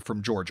catcher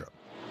from Georgia.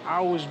 I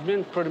always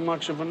been pretty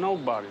much of a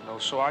nobody, though,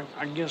 so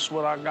I guess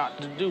what I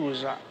got to do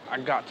is I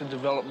got to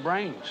develop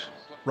brains.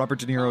 Robert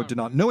De Niro did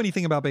not know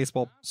anything about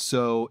baseball,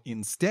 so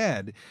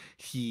instead,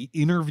 he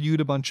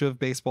interviewed a bunch of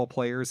baseball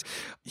players.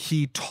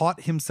 He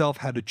taught himself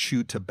how to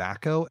chew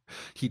tobacco.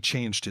 He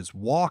changed his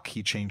walk.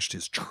 He changed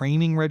his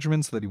training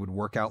regimen so that he would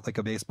work out like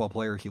a baseball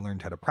player. He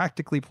learned how to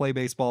practically play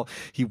baseball.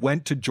 He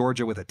went to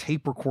Georgia with a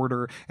tape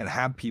recorder and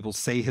had people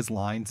say his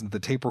lines into the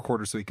tape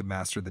recorder so he could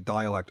master the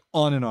dialect,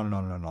 on and on and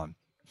on and on and on.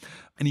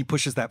 And he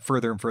pushes that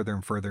further and further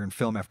and further in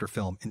film after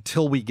film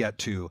until we get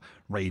to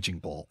Raging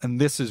Bull.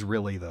 And this is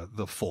really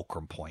the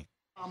fulcrum point.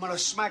 I'm going to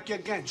smack you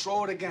again.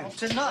 Throw it again.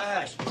 It's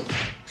enough.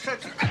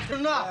 It's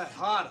enough.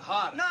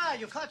 Hard. Nah,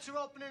 your cuts are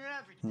opening and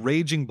everything.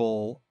 Raging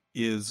Bull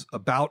is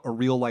about a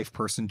real-life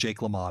person, Jake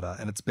LaMotta,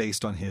 and it's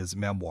based on his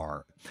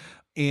memoir.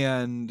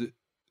 And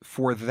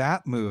for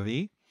that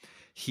movie,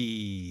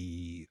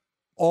 he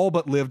all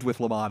but lived with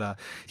LaMotta.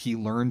 He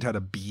learned how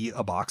to be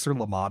a boxer.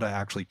 LaMotta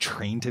actually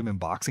trained him in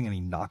boxing and he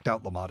knocked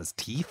out LaMotta's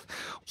teeth.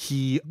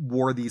 He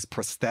wore these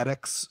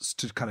prosthetics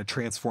to kind of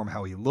transform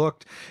how he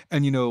looked.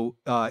 And,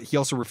 he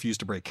also refused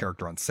to break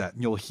character on set.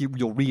 And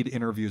you'll read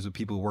interviews with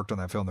people who worked on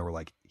that film that were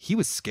like, he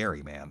was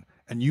scary, man.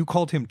 And you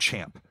called him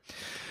Champ.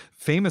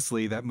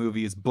 Famously, that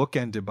movie is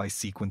bookended by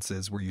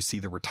sequences where you see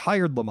the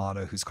retired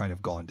LaMotta who's kind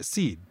of gone to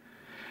seed.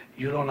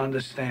 You don't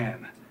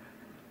understand.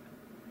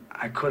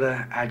 I could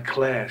have had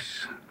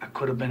class. I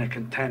could have been a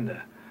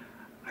contender.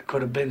 I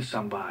could have been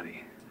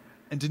somebody.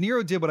 And De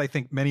Niro did what I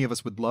think many of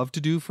us would love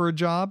to do for a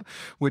job,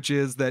 which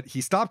is that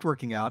he stopped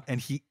working out and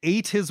he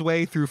ate his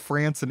way through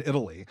France and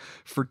Italy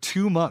for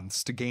 2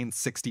 months to gain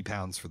 60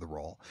 pounds for the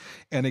role.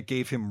 And it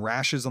gave him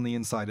rashes on the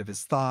inside of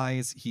his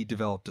thighs. He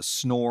developed a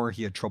snore.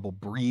 He had trouble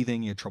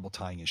breathing. He had trouble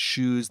tying his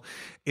shoes.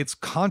 It's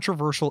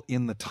controversial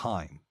in the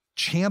time.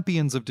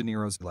 Champions of De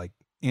Niro's, like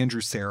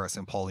Andrew Sarris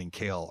and Pauline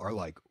Kael, are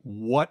like,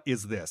 what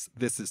is this?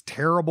 This is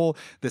terrible.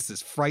 This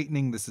is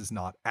frightening. This is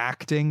not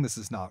acting. This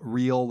is not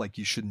real. Like,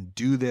 you shouldn't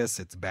do this.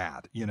 It's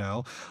bad,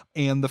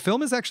 And the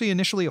film is actually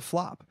initially a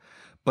flop,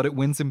 but it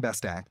wins him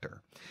Best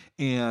Actor.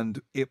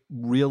 And it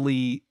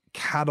really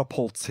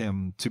catapults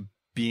him to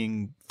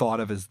being thought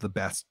of as the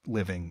best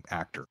living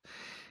actor.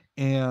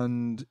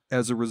 And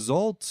as a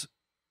result,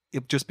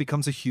 it just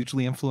becomes a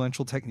hugely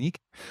influential technique.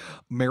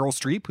 Meryl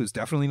Streep, who's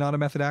definitely not a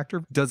method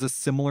actor, does a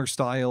similar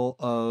style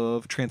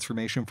of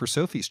transformation for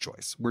Sophie's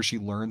Choice, where she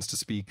learns to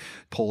speak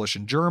Polish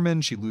and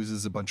German. She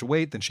loses a bunch of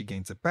weight, then she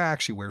gains it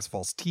back. She wears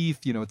false teeth,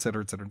 et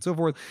cetera, and so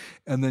forth.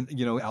 And then,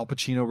 Al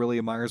Pacino really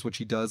admires what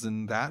she does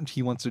in that, and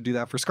he wants to do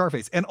that for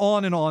Scarface. And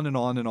on and on and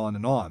on and on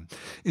and on.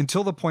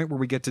 Until the point where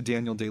we get to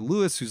Daniel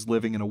Day-Lewis, who's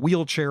living in a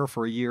wheelchair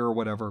for a year or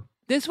whatever.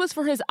 This was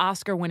for his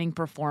Oscar-winning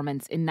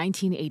performance in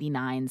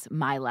 1989's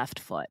My Left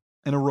Foot.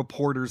 And a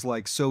reporter's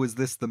like, so is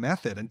this the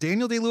method? And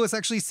Daniel Day-Lewis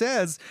actually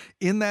says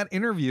in that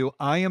interview,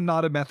 I am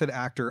not a method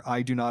actor.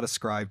 I do not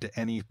ascribe to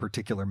any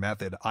particular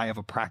method. I have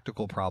a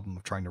practical problem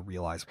of trying to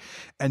realize.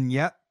 And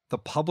yet the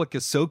public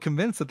is so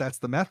convinced that that's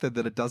the method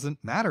that it doesn't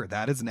matter.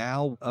 That is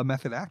now a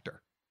method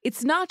actor.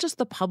 It's not just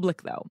the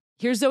public, though.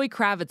 Here's Zoe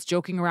Kravitz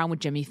joking around with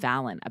Jimmy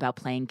Fallon about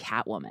playing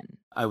Catwoman.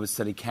 I would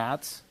study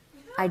cats.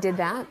 I did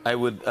that. I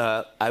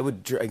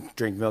would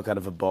drink milk out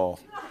of a bowl.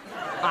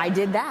 I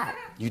did that.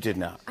 You did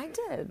not. I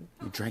did.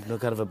 You drank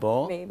milk out of a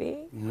bowl?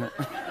 Maybe. No.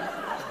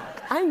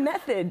 I'm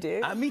method,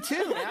 dude. Me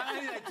too.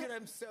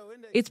 I'm so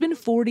into it. It's been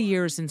 40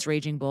 years since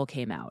Raging Bull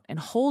came out, and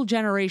whole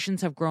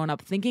generations have grown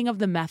up thinking of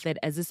the method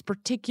as this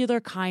particular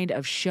kind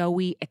of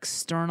showy,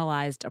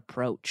 externalized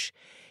approach.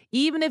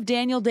 Even if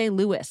Daniel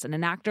Day-Lewis and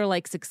an actor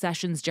like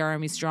Succession's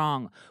Jeremy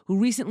Strong, who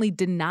recently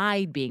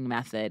denied being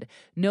method,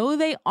 know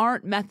they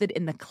aren't method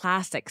in the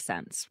classic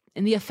sense,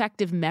 in the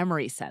effective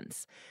memory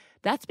sense.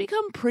 That's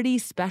become pretty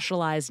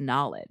specialized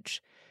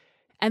knowledge.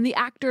 And the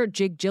actor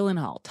Jake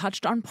Gyllenhaal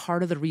touched on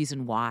part of the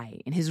reason why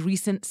in his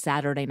recent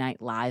Saturday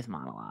Night Live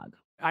monologue.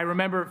 I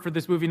remember for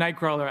this movie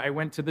Nightcrawler, I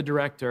went to the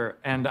director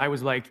and I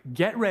was like,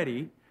 get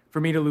ready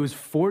for me to lose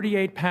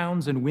 48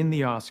 pounds and win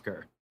the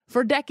Oscar.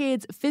 For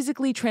decades,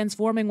 physically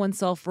transforming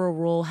oneself for a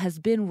role has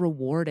been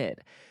rewarded.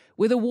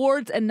 With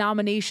awards and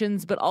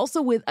nominations, but also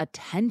with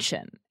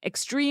attention.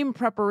 Extreme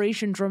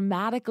preparation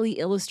dramatically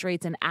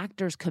illustrates an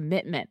actor's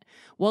commitment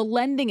while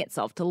lending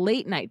itself to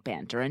late-night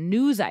banter and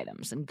news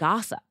items and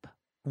gossip.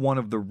 One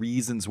of the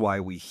reasons why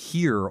we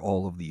hear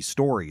all of these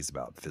stories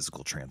about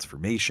physical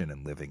transformation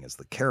and living as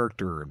the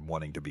character and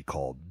wanting to be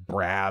called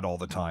Brad all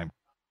the time,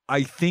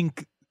 I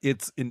think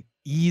it's an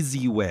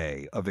easy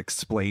way of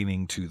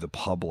explaining to the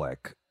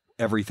public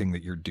everything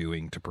that you're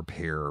doing to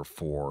prepare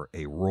for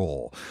a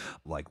role.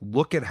 Like,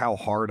 look at how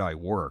hard I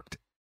worked.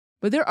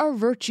 But there are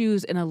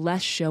virtues in a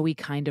less showy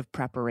kind of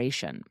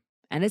preparation.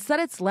 And it's that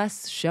it's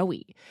less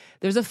showy.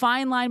 There's a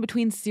fine line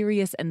between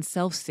serious and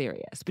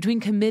self-serious, between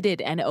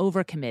committed and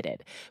overcommitted,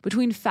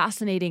 between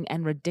fascinating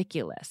and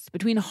ridiculous,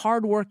 between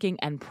hardworking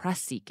and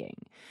press-seeking.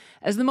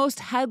 As the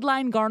most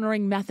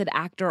headline-garnering method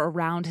actor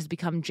around has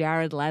become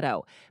Jared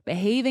Leto,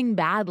 behaving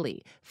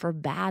badly for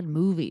bad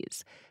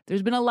movies,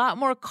 there's been a lot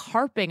more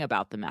carping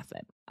about the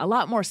method, a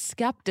lot more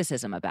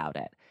skepticism about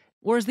it.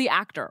 Or as the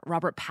actor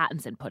Robert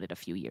Pattinson put it a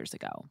few years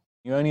ago.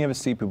 You only ever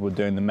see people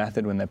doing the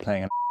method when they're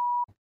playing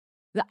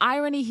The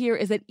irony here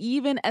is that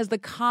even as the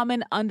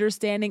common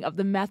understanding of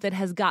the method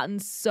has gotten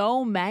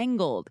so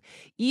mangled,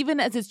 even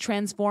as it's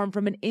transformed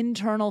from an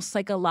internal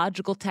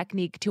psychological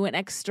technique to an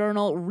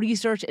external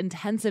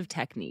research-intensive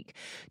technique,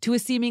 to a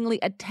seemingly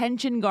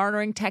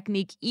attention-garnering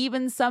technique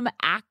even some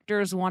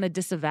actors want to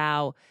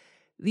disavow,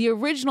 the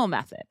original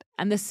method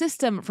and the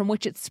system from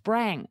which it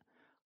sprang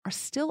are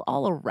still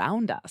all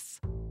around us.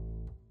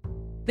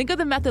 Think of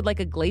the method like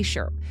a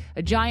glacier,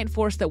 a giant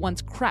force that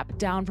once crept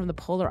down from the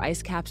polar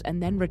ice caps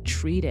and then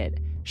retreated,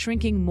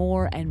 shrinking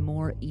more and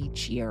more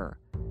each year.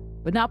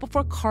 But not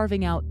before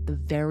carving out the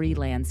very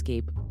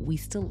landscape we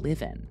still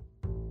live in.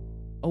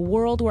 A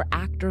world where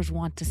actors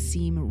want to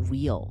seem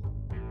real.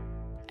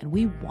 And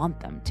we want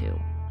them to.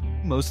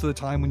 Most of the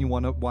time when you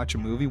want to watch a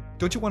movie,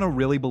 don't you want to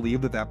really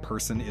believe that that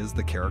person is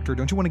the character?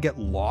 Don't you want to get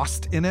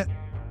lost in it?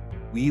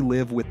 We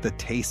live with the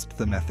taste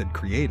the method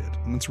created,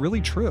 and it's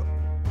really true.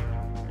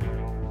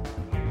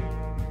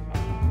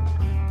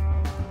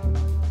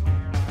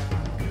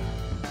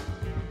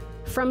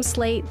 From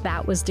Slate,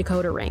 that was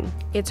Decoder Ring.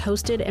 It's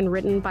hosted and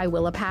written by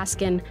Willa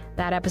Paskin.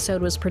 That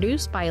episode was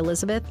produced by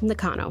Elizabeth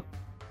Nakano.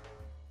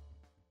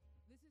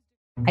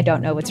 I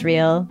don't know what's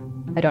real.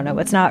 I don't know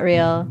what's not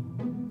real.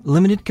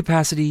 Limited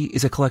Capacity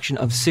is a collection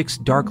of 6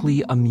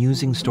 darkly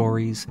amusing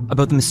stories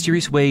about the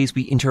mysterious ways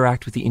we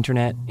interact with the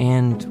internet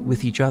and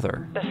with each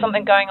other. There's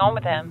something going on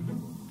with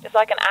him. It's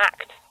like an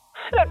act.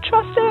 I don't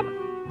trust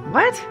him.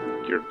 What?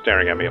 You're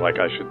staring at me like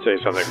I should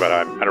say something, but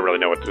I don't really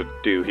know what to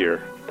do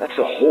here. That's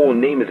the whole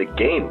name of the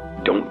game.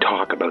 Don't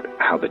talk about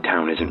how the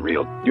town isn't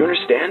real. You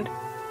understand?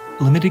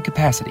 Limited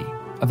Capacity.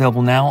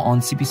 Available now on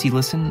CBC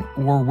Listen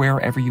or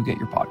wherever you get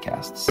your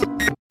podcasts.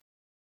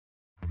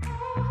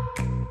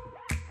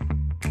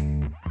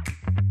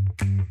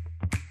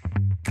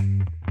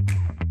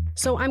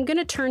 So I'm going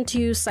to turn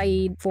to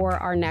Saeed for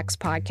our next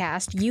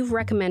podcast. You've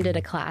recommended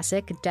a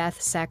classic, Death,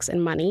 Sex,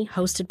 and Money,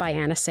 hosted by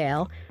Anna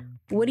Sale.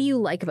 What do you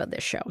like about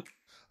this show?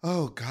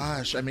 Oh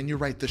gosh, I mean, you're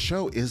right. The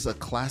show is a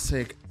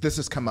classic. This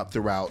has come up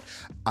throughout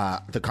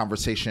the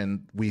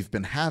conversation we've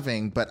been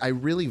having, but I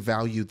really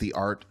value the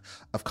art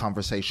of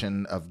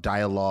conversation, of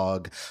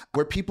dialogue,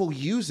 where people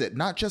use it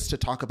not just to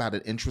talk about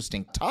an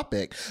interesting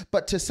topic,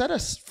 but to set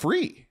us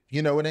free.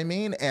 You know what I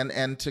mean?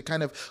 And to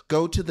kind of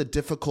go to the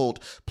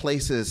difficult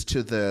places,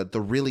 to the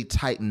really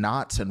tight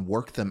knots and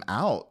work them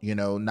out, you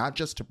know, not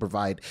just to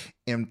provide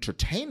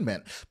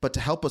entertainment, but to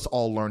help us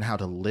all learn how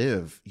to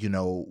live, you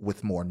know,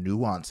 with more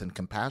nuance and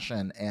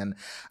compassion. And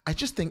I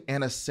just think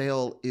Anna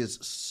Sale is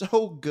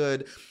so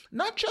good,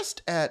 not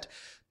just at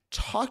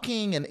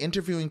talking and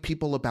interviewing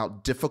people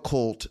about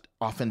difficult,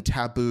 often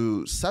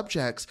taboo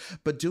subjects,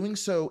 but doing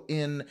so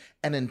in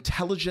an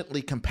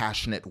intelligently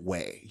compassionate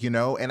way, you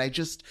know? And I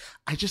just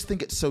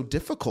think it's so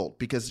difficult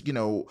because, you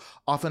know,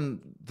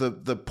 often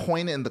the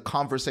point in the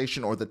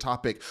conversation or the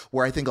topic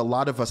where I think a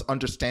lot of us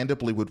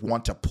understandably would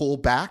want to pull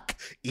back,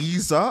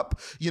 ease up,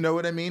 you know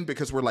what I mean?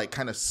 Because we're like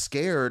kind of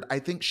scared. I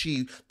think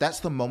that's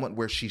the moment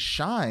where she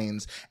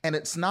shines, and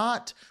it's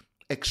not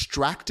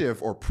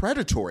extractive or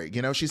predatory.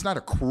 You know, she's not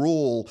a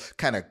cruel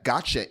kind of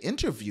gotcha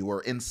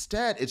interviewer.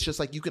 Instead, it's just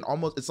like you can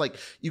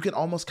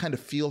almost kind of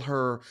feel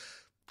her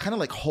kind of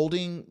like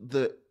holding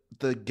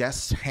the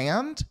guest's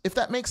hand, if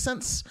that makes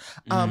sense.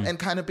 And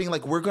kind of being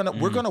like, we're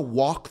gonna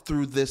walk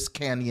through this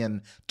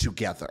canyon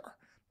together.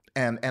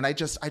 And I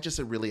just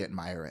really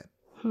admire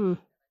it.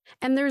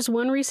 And there's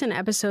one recent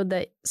episode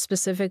that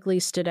specifically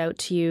stood out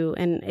to you,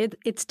 and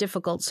it's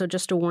difficult. So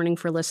just a warning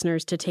for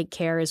listeners to take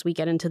care as we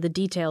get into the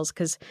details,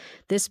 because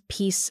this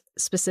piece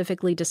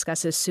specifically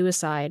discusses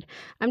suicide.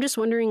 I'm just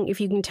wondering if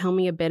you can tell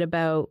me a bit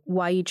about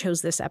why you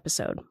chose this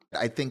episode.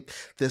 I think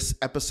this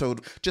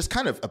episode just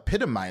kind of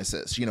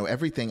epitomizes, you know,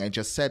 everything I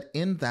just said,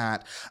 in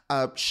that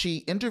she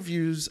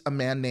interviews a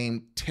man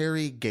named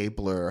Terry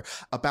Gabler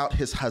about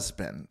his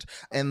husband.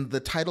 And the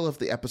title of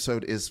the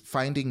episode is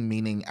Finding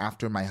Meaning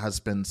After My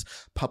Husband's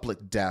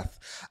Public Death.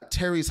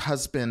 Terry's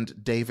husband,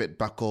 David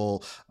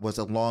Buckle, was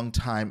a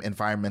longtime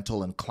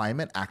environmental and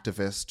climate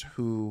activist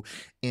who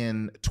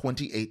in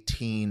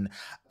 2018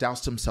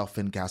 doused himself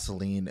in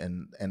gasoline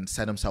and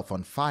set himself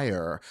on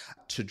fire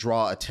to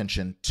draw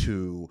attention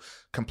to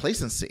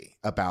complacency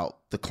about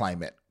the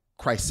climate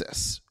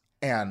crisis.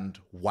 And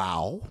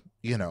wow,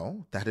 you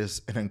know, that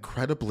is an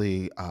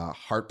incredibly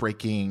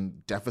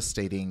heartbreaking,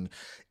 devastating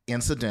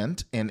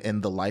incident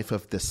in the life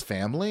of this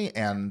family,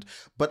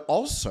 but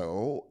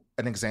also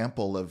an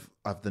example of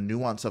the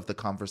nuance of the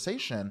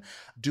conversation.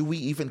 Do we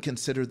even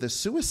consider this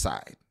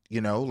suicide? You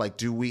know, like,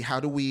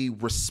 how do we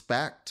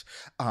respect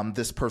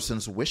this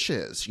person's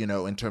wishes, you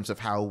know, in terms of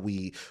how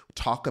we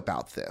talk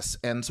about this?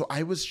 And so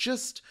I was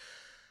just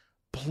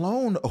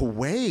blown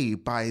away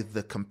by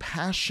the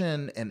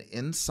compassion and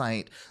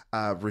insight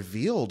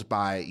revealed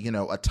by, you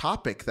know, a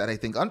topic that I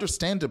think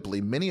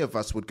understandably many of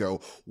us would go,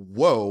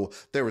 whoa,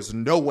 there is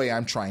no way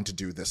I'm trying to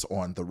do this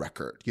on the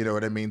record. You know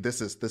what I mean?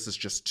 This is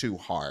just too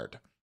hard.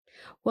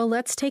 Well,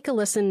 let's take a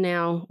listen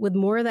now. With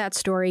more of that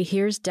story,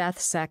 here's Death,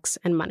 Sex,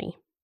 and Money.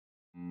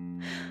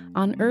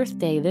 On Earth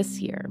Day this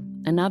year,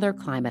 another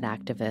climate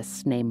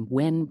activist named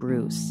Wynn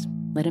Bruce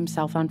lit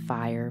himself on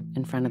fire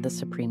in front of the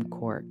Supreme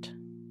Court.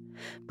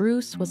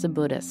 Bruce was a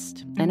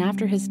Buddhist, and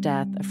after his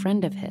death, a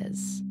friend of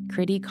his,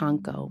 Kriti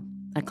Konko,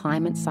 a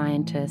climate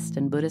scientist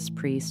and Buddhist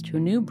priest who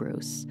knew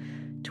Bruce,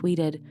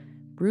 tweeted,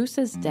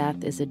 "Bruce's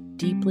death is a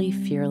deeply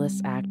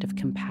fearless act of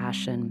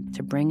compassion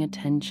to bring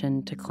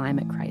attention to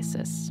climate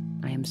crisis.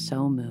 I am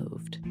so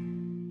moved."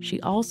 She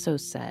also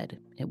said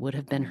it would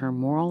have been her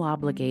moral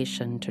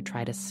obligation to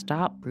try to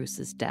stop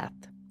Bruce's death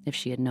if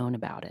she had known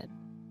about it.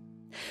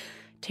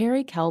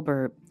 Terry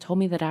Kelber told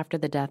me that after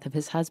the death of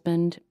his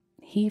husband,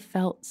 he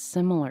felt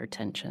similar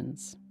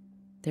tensions.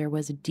 There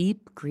was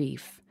deep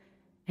grief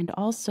and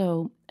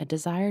also a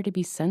desire to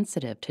be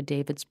sensitive to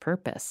David's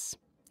purpose,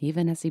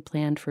 even as he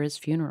planned for his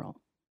funeral.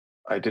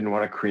 I didn't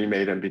want to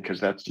cremate him because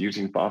that's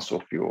using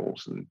fossil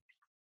fuels. And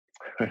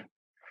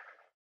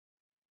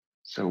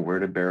so where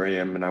to bury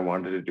him? And I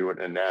wanted to do it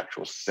in a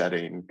natural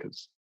setting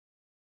because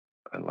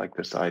I like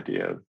this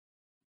idea of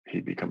he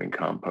becoming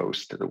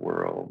compost to the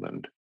world.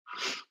 And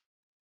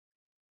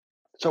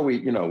so we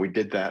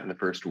did that in the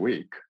first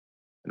week.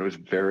 And it was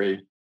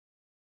very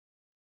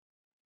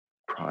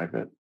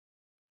private.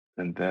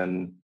 And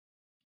then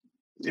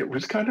it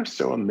was kind of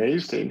so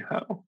amazing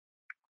how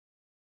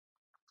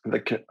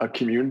a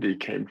community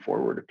came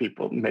forward of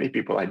people, many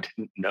people I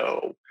didn't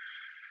know,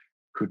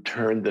 who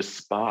turned this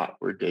spot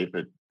where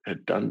David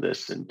had done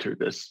this into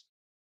this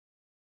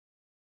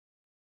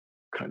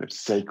kind of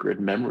sacred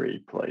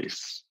memory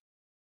place,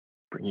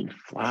 bringing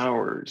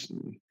flowers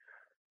and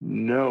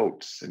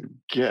notes and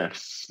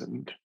gifts.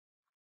 And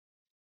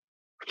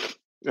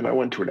I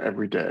went to it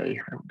every day.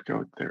 I would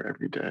go there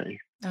every day.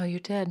 Oh, you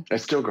did? I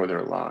still go there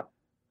a lot.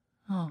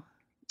 Oh.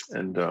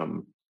 And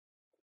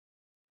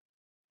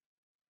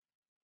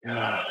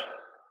yeah.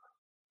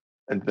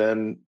 And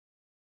then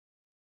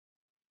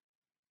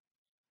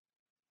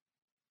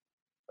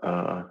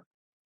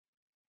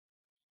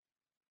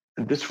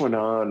and this went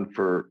on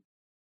for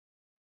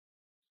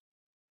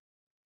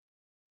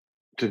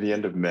to the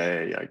end of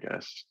May, I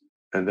guess.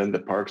 And then the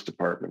Parks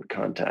Department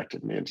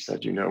contacted me and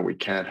said, we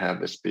can't have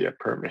this be a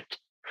permanent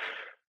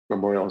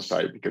memorial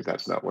site because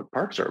that's not what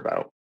parks are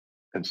about.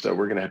 And so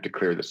we're going to have to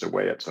clear this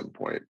away at some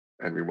point,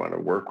 and we want to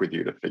work with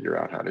you to figure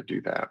out how to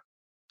do that.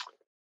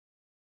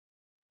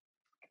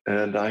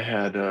 And I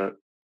had a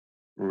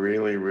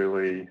really,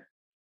 really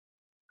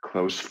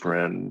close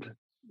friend,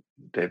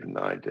 David and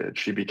I did.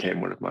 She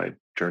became one of my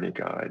journey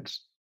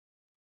guides.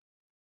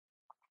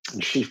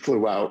 And she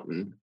flew out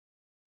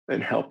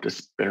and helped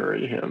us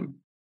bury him.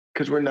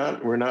 Because we're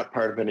not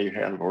part of any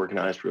kind of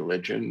organized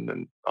religion,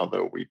 and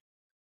although we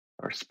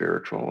are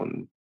spiritual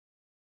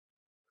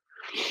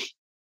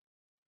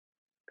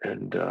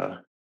and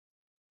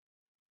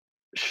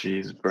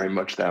she's very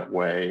much that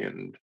way,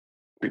 and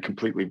we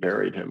completely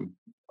buried him,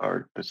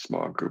 the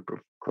small group of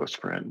close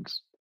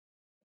friends.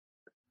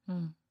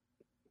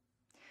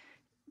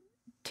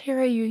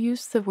 Tara, you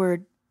used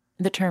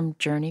the term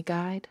journey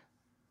guide.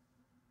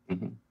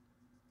 Mm-hmm.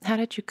 How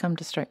did you come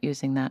to start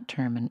using that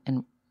term,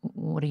 and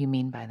what do you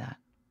mean by that?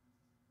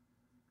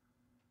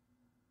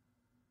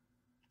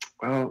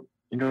 Well,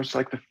 it's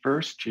like the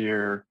first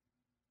year,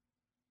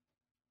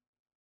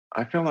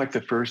 I feel like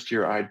the first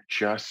year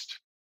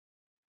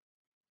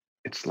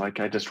it's like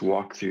I just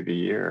walked through the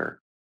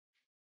year.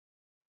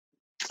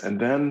 And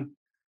then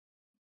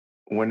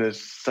when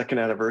his second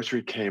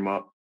anniversary came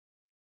up,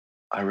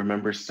 I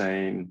remember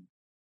saying,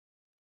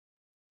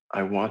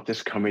 I want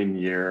this coming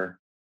year,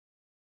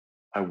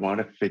 I want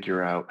to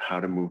figure out how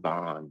to move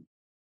on.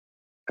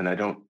 And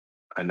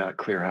I'm not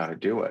clear how to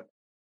do it.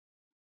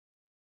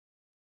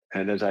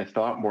 And as I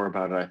thought more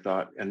about it,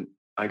 and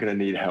I'm going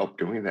to need help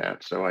doing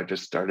that. So I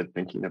just started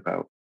thinking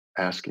about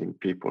asking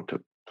people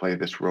to play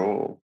this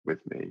role with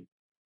me.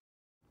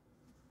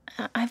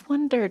 I've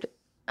wondered,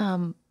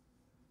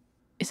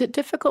 is it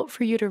difficult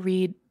for you to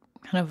read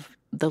kind of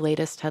the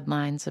latest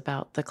headlines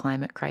about the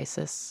climate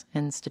crisis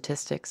and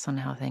statistics on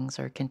how things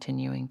are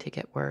continuing to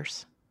get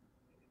worse?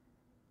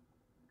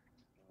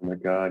 Oh my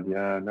God,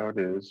 yeah, no, it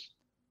is.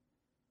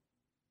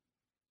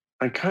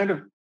 I feel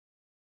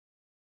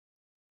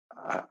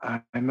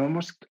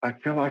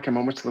like I'm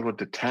almost a little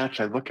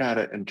detached. I look at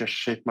it and just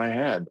shake my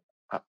head.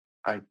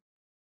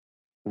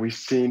 We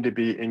seem to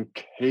be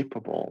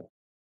incapable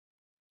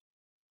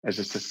as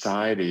a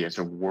society, as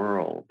a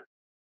world,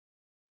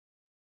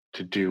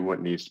 to do what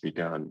needs to be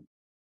done.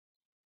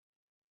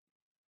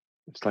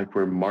 It's like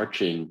we're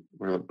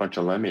a bunch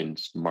of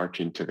lemmings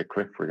marching to the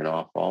cliff we're going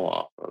to fall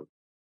off of.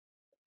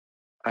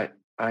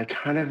 I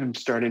kind of am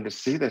starting to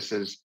see this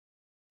as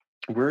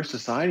we're a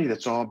society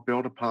that's all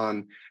built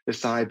upon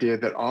this idea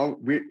that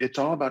it's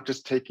all about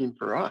just taking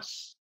for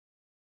us.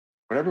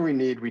 Whatever we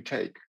need, we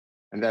take.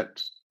 And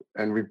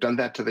we've done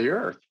that to the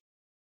earth.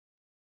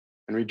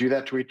 And we do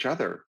that to each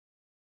other.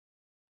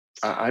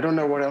 I don't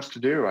know what else to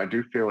do. I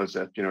do feel as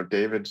if,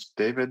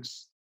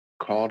 David's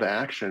call to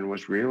action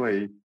was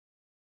really,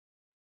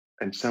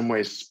 in some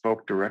ways,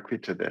 spoke directly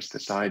to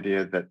this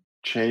idea that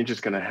change is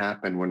going to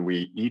happen when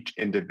we each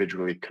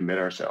individually commit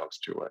ourselves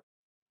to it.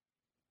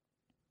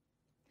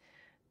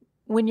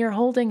 When you're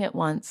holding at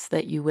once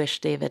that you wish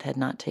David had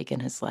not taken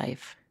his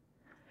life,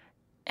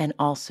 and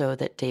also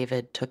that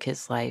David took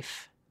his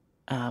life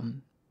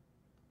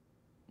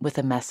with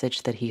a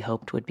message that he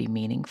hoped would be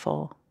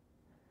meaningful,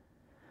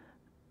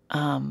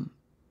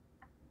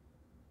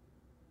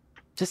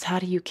 just how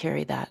do you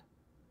carry that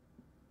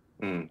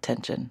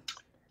tension?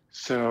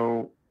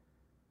 So,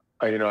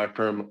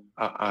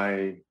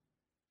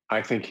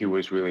 I think he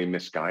was really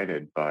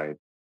misguided by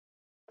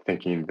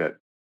thinking that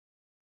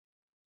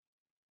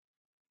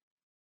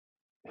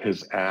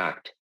his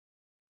act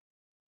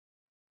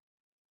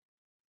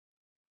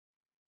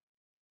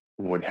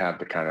would have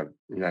the kind of,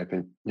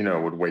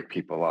 would wake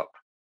people up.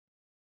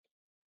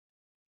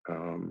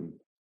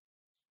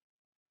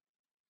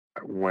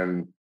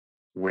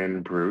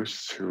 When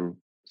Bruce, who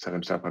set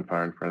himself on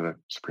fire in front of the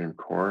Supreme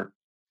Court,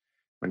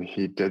 when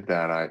he did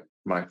that,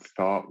 my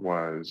thought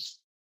was,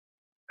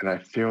 and I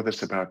feel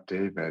this about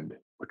David,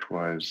 which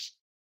was,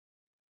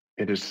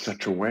 it is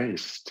such a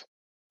waste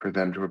for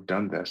them to have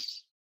done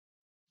this.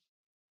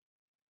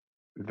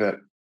 That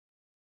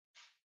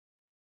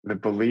the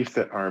belief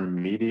that our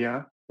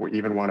media will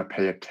even want to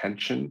pay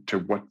attention to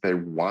what they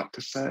want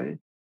to say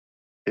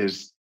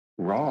is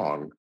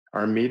wrong.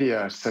 Our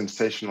media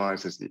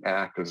sensationalizes the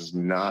act and is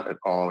not at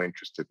all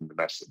interested in the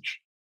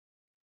message.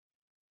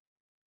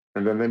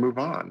 And then they move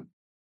on.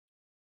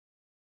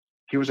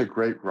 He was a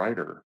great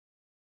writer.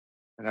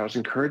 And I was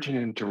encouraging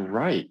him to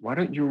write. Why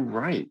don't you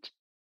write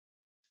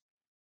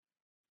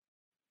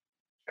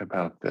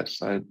about this?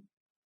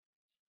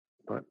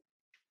 But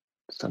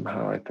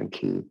somehow I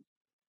think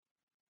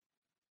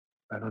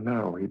I don't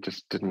know, he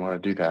just didn't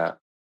want to do that.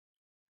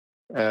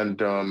 And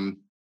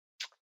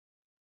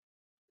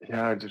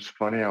it's just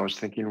funny. I was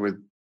thinking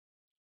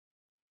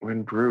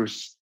when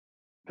Bruce,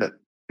 that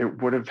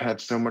it would have had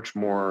so much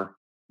more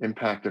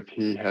impact if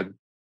he had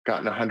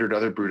gotten 100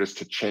 other Brutus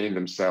to chain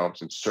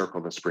themselves and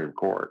circle the Supreme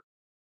Court.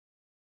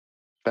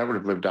 That would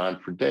have lived on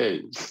for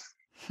days.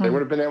 They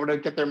would have been able to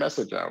get their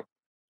message out.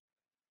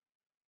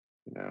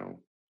 you know,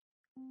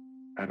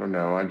 I don't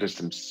know. I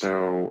just am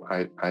so,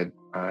 I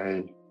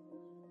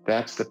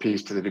that's the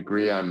piece. To the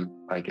degree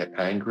I get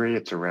angry,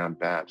 it's around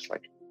that. It's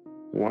like,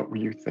 what were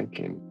you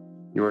thinking?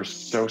 You are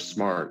so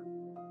smart,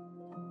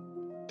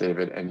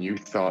 David, and you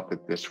thought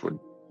that this would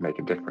make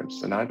a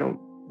difference. And I don't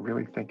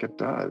really think it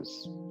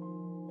does.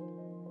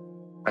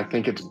 I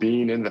think it's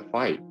being in the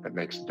fight that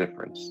makes a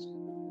difference,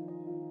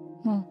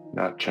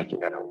 not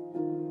checking out.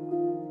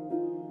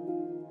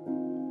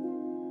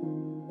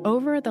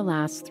 Over the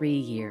last 3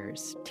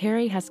 years,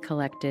 Terry has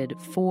collected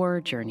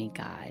 4 journey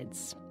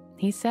guides.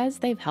 He says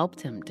they've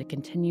helped him to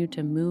continue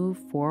to move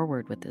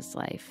forward with his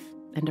life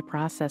and to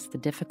process the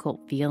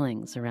difficult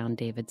feelings around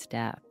David's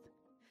death.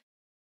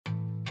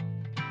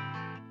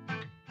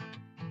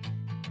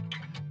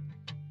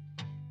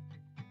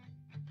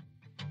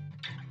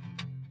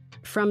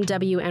 From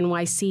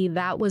WNYC,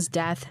 that was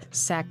Death,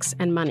 Sex,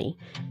 and Money.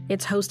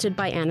 It's hosted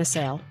by Anna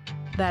Sale.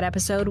 That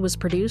episode was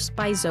produced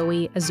by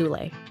Zoe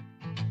Azule.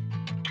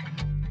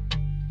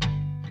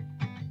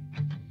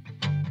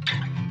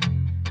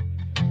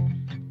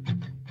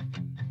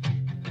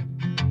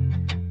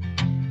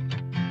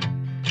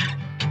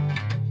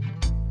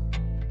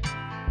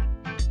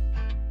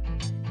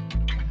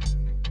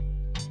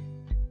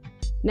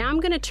 Now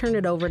I'm going to turn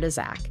it over to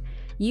Zach.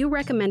 You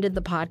recommended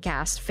the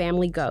podcast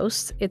Family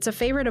Ghosts. It's a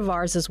favorite of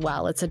ours as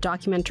well. It's a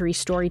documentary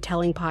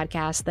storytelling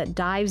podcast that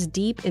dives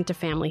deep into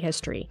family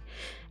history.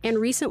 And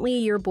recently,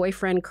 your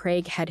boyfriend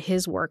Craig had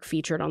his work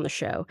featured on the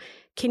show.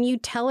 Can you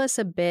tell us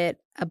a bit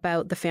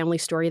about the family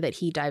story that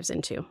he dives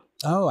into?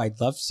 Oh,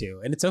 I'd love to.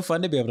 And it's so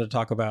fun to be able to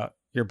talk about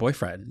your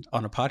boyfriend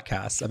on a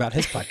podcast about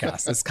his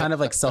podcast. It's kind of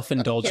like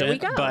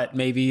self-indulgent, but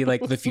maybe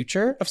like the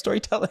future of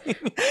storytelling.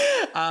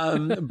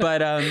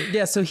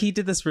 Yeah, so he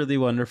did this really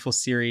wonderful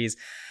series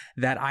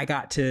that I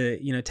got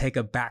to, take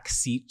a back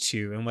seat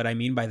to. And what I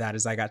mean by that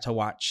is I got to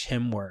watch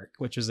him work,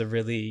 which was a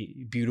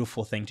really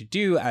beautiful thing to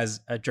do as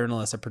a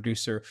journalist, a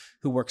producer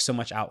who works so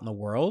much out in the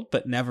world,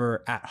 but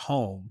never at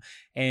home.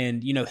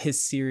 And,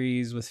 his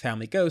series with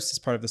Family Ghosts is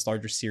part of this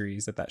larger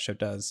series that show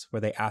does,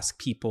 where they ask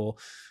people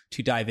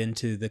to dive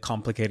into the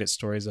complicated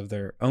stories of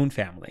their own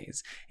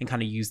families and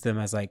kind of use them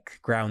as like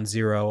ground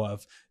zero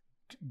of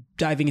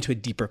diving into a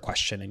deeper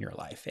question in your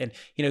life. And,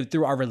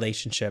 through our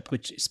relationship,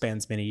 which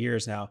spans many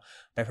years now,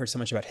 I've heard so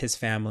much about his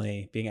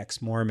family being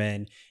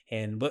ex-Mormon.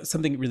 And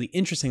something really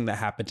interesting that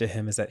happened to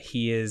him is that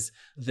he is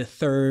the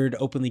third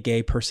openly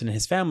gay person in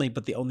his family,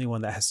 but the only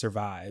one that has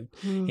survived.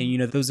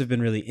 And, those have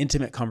been really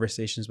intimate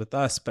conversations with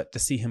us, but to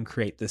see him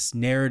create this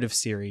narrative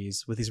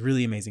series with these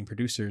really amazing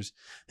producers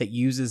that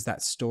uses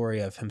that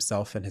story of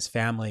himself and his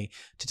family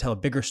to tell a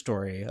bigger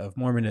story of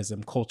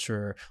Mormonism,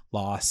 culture,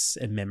 loss,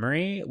 and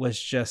memory was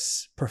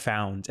just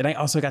profound. And I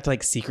also got to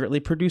like secretly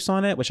produce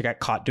on it, which I got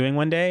caught doing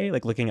one day,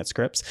 like looking at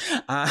scripts.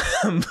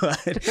 But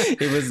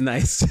it was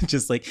nice to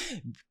just like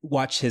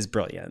watch his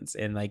brilliance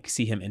and like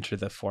see him enter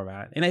the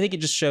format. And I think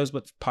it just shows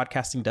what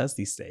podcasting does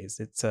these days.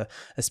 It's a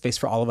space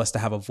for all of us to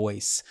have a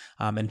voice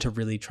and to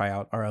really try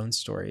out our own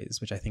stories,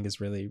 which I think is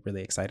really,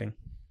 really exciting.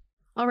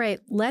 All right,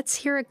 let's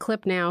hear a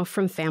clip now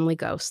from Family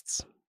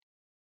Ghosts.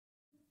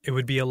 It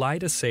would be a lie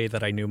to say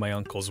that I knew my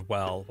uncles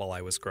well while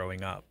I was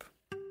growing up.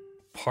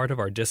 Part of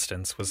our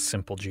distance was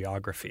simple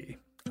geography.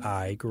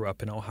 I grew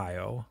up in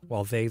Ohio,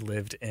 while they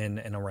lived in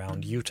and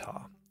around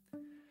Utah.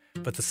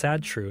 But the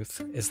sad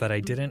truth is that I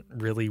didn't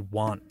really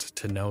want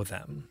to know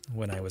them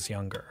when I was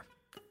younger.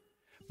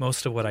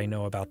 Most of what I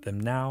know about them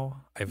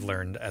now, I've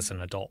learned as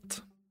an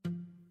adult.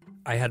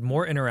 I had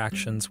more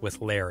interactions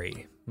with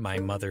Larry, my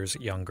mother's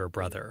younger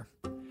brother,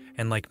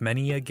 and like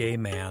many a gay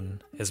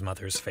man, his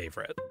mother's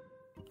favorite.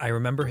 I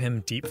remember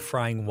him deep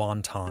frying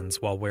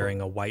wontons while wearing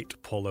a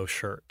white polo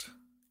shirt,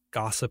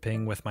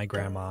 gossiping with my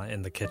grandma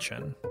in the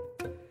kitchen.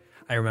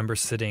 I remember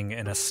sitting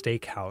in a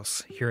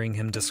steakhouse hearing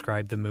him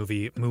describe the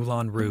movie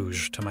Moulin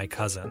Rouge to my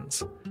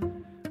cousins.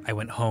 I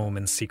went home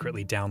and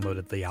secretly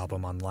downloaded the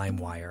album on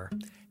LimeWire,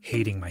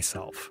 hating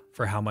myself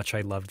for how much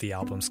I loved the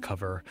album's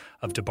cover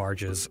of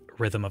DeBarge's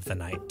Rhythm of the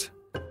Night.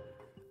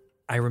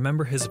 I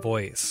remember his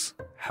voice,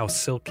 how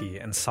silky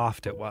and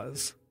soft it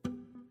was.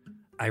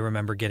 I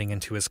remember getting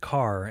into his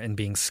car and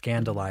being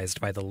scandalized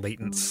by the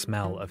latent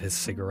smell of his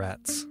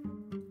cigarettes.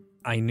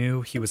 I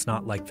knew he was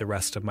not like the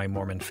rest of my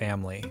Mormon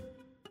family,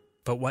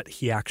 but what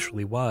he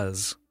actually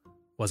was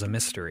a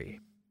mystery.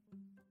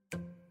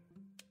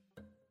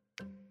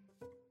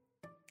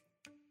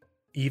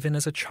 Even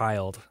as a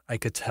child, I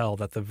could tell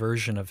that the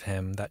version of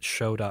him that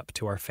showed up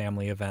to our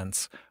family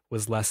events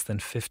was less than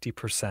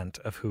 50%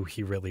 of who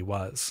he really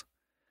was.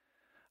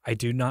 I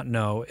do not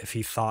know if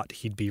he thought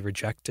he'd be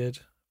rejected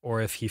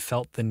or if he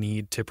felt the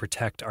need to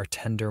protect our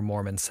tender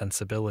Mormon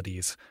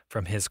sensibilities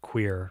from his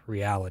queer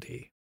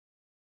reality.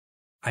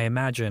 I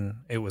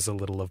imagine it was a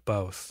little of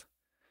both.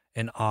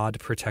 An odd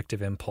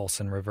protective impulse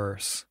in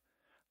reverse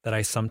that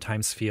I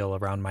sometimes feel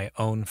around my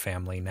own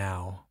family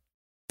now.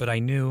 But I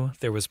knew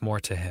there was more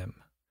to him,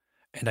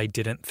 and I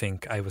didn't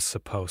think I was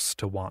supposed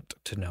to want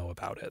to know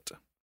about it.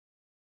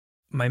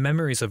 My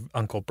memories of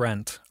Uncle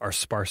Brent are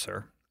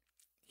sparser.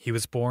 He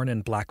was born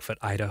in Blackfoot,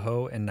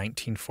 Idaho in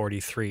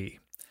 1943,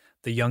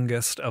 the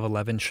youngest of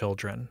 11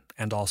 children,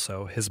 and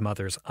also his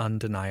mother's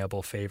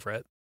undeniable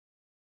favorite.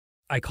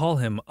 I call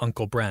him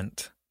Uncle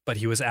Brent, but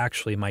he was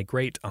actually my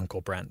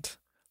great-uncle Brent,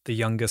 the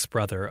youngest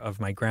brother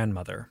of my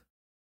grandmother.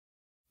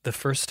 The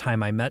first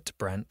time I met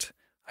Brent,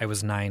 I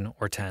was 9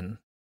 or 10.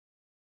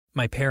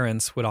 My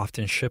parents would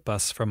often ship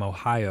us from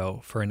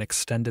Ohio for an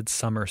extended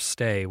summer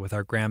stay with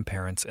our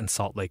grandparents in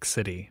Salt Lake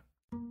City.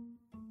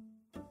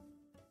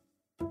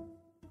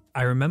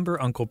 I remember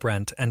Uncle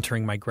Brent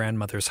entering my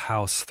grandmother's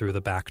house through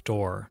the back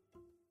door.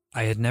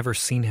 I had never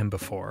seen him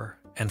before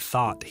and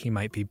thought he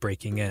might be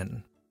breaking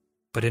in.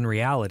 But in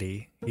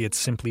reality, he had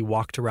simply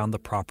walked around the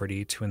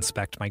property to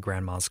inspect my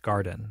grandma's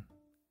garden.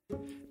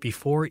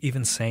 Before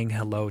even saying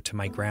hello to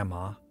my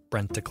grandma,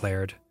 Brent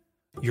declared,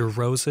 "Your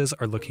roses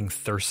are looking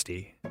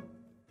thirsty."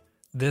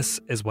 This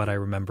is what I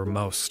remember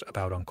most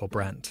about Uncle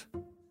Brent.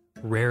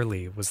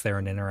 Rarely was there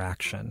an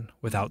interaction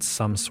without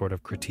some sort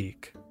of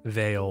critique,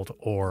 veiled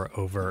or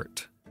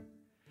overt.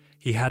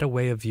 He had a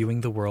way of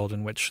viewing the world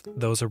in which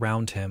those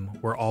around him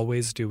were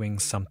always doing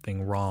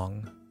something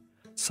wrong,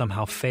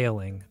 somehow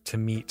failing to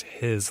meet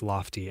his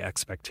lofty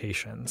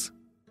expectations.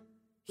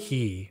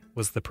 He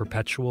was the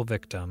perpetual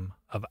victim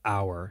of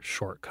our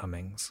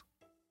shortcomings.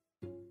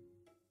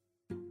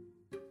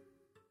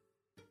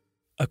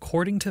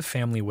 According to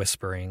family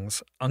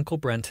whisperings, Uncle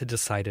Brent had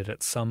decided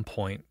at some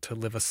point to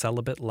live a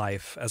celibate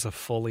life as a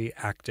fully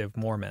active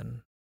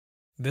Mormon.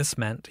 This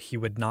meant he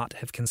would not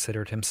have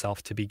considered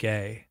himself to be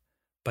gay,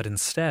 but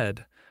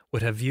instead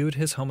would have viewed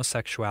his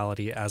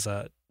homosexuality as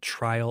a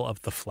trial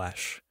of the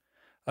flesh,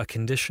 a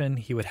condition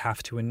he would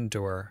have to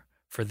endure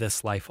for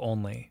this life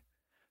only,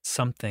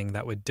 something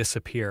that would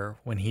disappear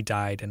when he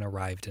died and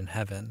arrived in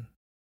heaven.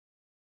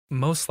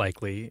 Most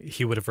likely,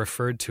 he would have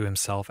referred to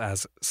himself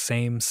as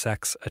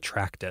same-sex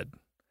attracted,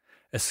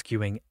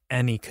 eschewing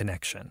any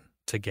connection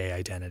to gay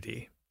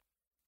identity.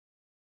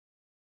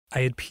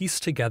 I had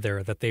pieced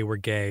together that they were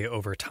gay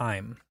over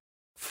time,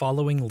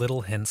 following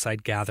little hints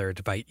I'd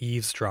gathered by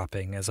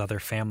eavesdropping as other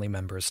family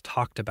members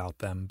talked about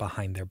them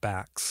behind their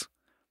backs,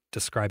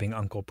 describing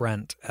Uncle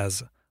Brent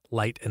as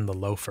light in the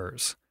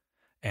loafers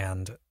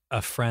and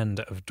a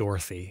friend of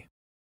Dorothy.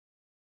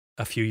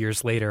 A few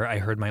years later, I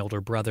heard my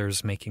older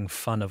brothers making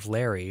fun of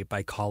Larry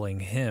by calling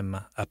him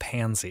a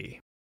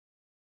pansy.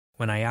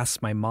 When I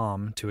asked my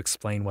mom to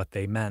explain what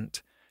they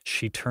meant,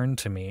 she turned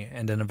to me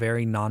and in a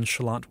very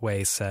nonchalant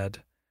way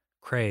said,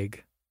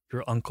 "Craig,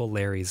 your Uncle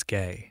Larry's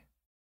gay."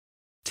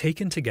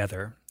 Taken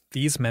together,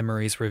 these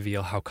memories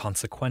reveal how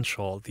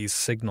consequential these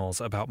signals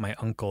about my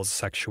uncle's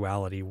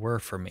sexuality were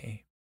for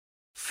me.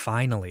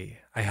 Finally,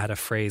 I had a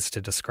phrase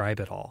to describe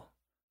it all.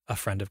 A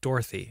friend of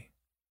Dorothy,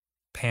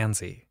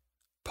 pansy,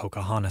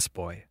 Pocahontas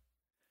boy.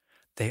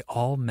 They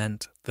all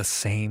meant the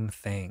same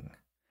thing.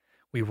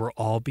 We were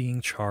all being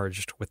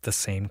charged with the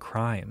same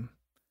crime.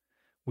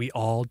 We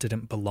all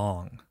didn't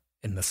belong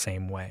in the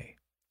same way.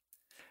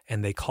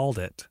 And they called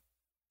it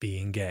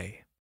being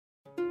gay.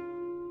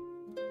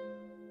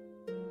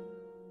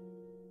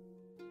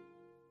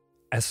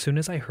 As soon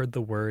as I heard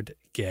the word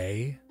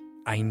gay,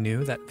 I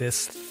knew that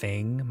this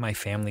thing my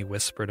family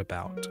whispered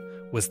about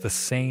was the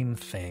same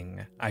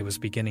thing I was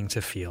beginning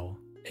to feel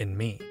in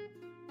me.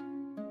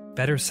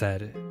 Better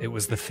said, it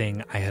was the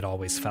thing I had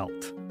always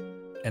felt,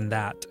 and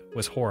that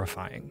was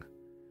horrifying.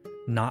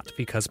 Not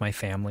because my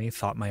family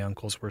thought my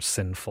uncles were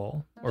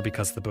sinful, or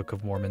because the Book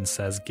of Mormon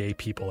says gay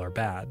people are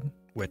bad,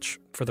 which,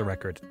 for the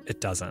record,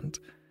 it doesn't.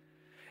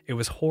 It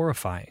was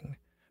horrifying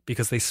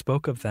because they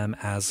spoke of them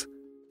as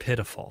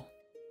pitiful,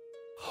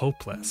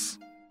 hopeless,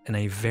 in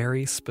a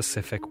very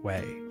specific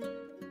way,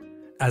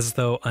 as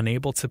though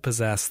unable to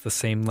possess the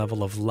same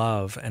level of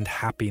love and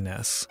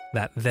happiness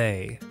that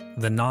they,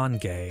 the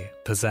non-gay,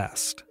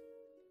 possessed.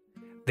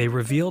 They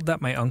revealed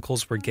that my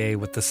uncles were gay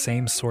with the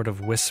same sort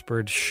of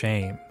whispered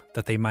shame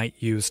that they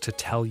might use to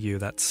tell you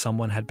that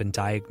someone had been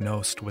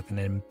diagnosed with an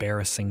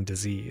embarrassing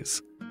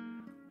disease.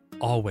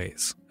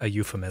 Always a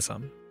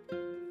euphemism.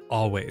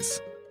 Always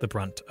the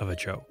brunt of a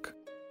joke.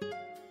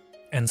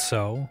 And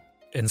so,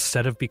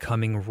 instead of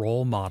becoming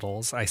role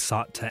models I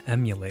sought to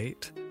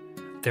emulate,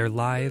 their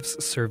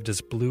lives served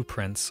as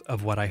blueprints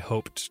of what I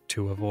hoped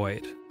to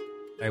avoid.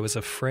 I was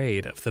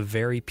afraid of the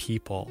very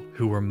people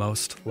who were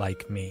most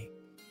like me.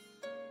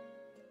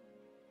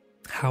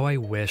 How I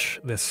wish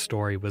this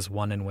story was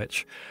one in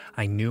which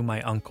I knew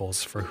my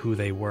uncles for who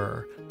they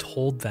were,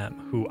 told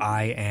them who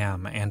I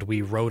am, and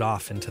we rode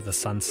off into the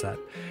sunset,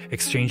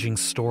 exchanging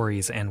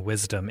stories and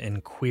wisdom in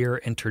queer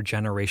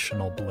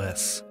intergenerational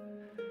bliss.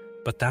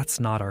 But that's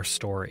not our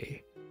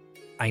story.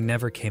 I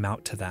never came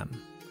out to them,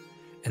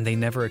 and they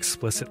never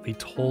explicitly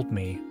told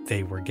me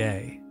they were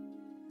gay.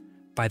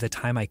 By the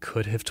time I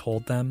could have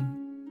told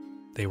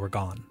them, they were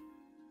gone.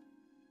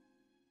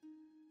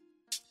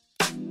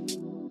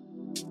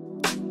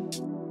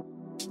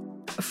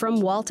 From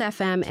Walt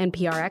FM and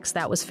PRX,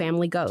 that was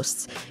Family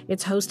Ghosts.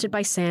 It's hosted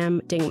by Sam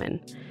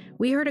Dingman.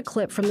 We heard a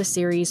clip from the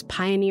series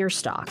Pioneer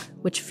Stock,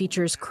 which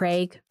features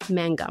Craig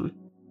Mangum.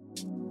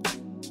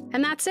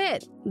 And that's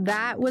it.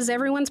 That was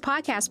everyone's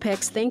podcast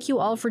picks. Thank you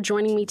all for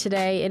joining me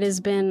today. It has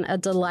been a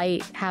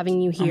delight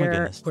having you here. Oh my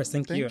goodness. Of course,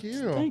 thank you.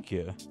 Thank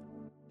you.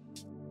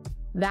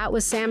 That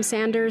was Sam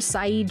Sanders,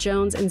 Saeed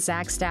Jones, and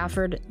Zach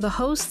Stafford, the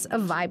hosts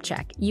of Vibe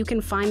Check. You can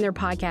find their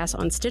podcast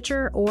on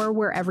Stitcher or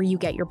wherever you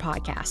get your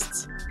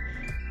podcasts.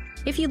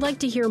 If you'd like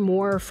to hear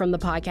more from the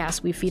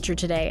podcast we featured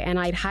today, and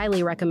I'd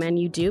highly recommend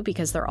you do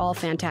because they're all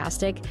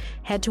fantastic,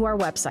 head to our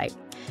website.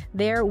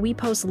 There, we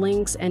post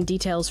links and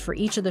details for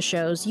each of the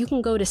shows. You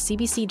can go to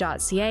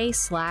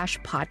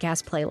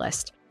cbc.ca/podcast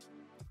playlist.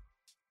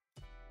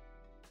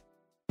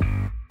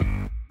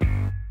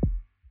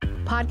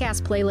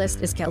 Podcast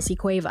Playlist is Kelsey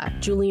Cueva,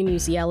 Julian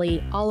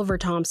Uzielli, Oliver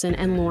Thompson,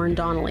 and Lauren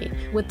Donnelly,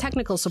 with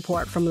technical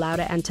support from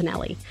Lauda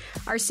Antonelli.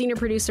 Our senior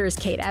producer is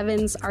Kate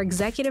Evans. Our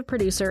executive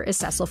producer is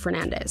Cecil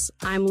Fernandez.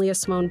 I'm Leah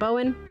Simone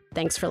Bowen.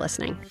 Thanks for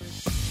listening.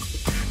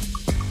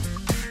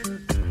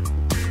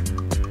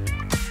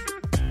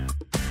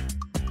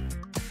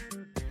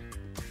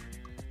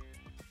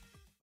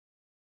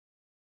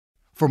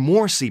 For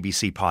more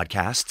CBC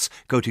podcasts,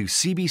 go to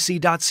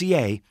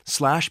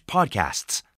cbc.ca/podcasts.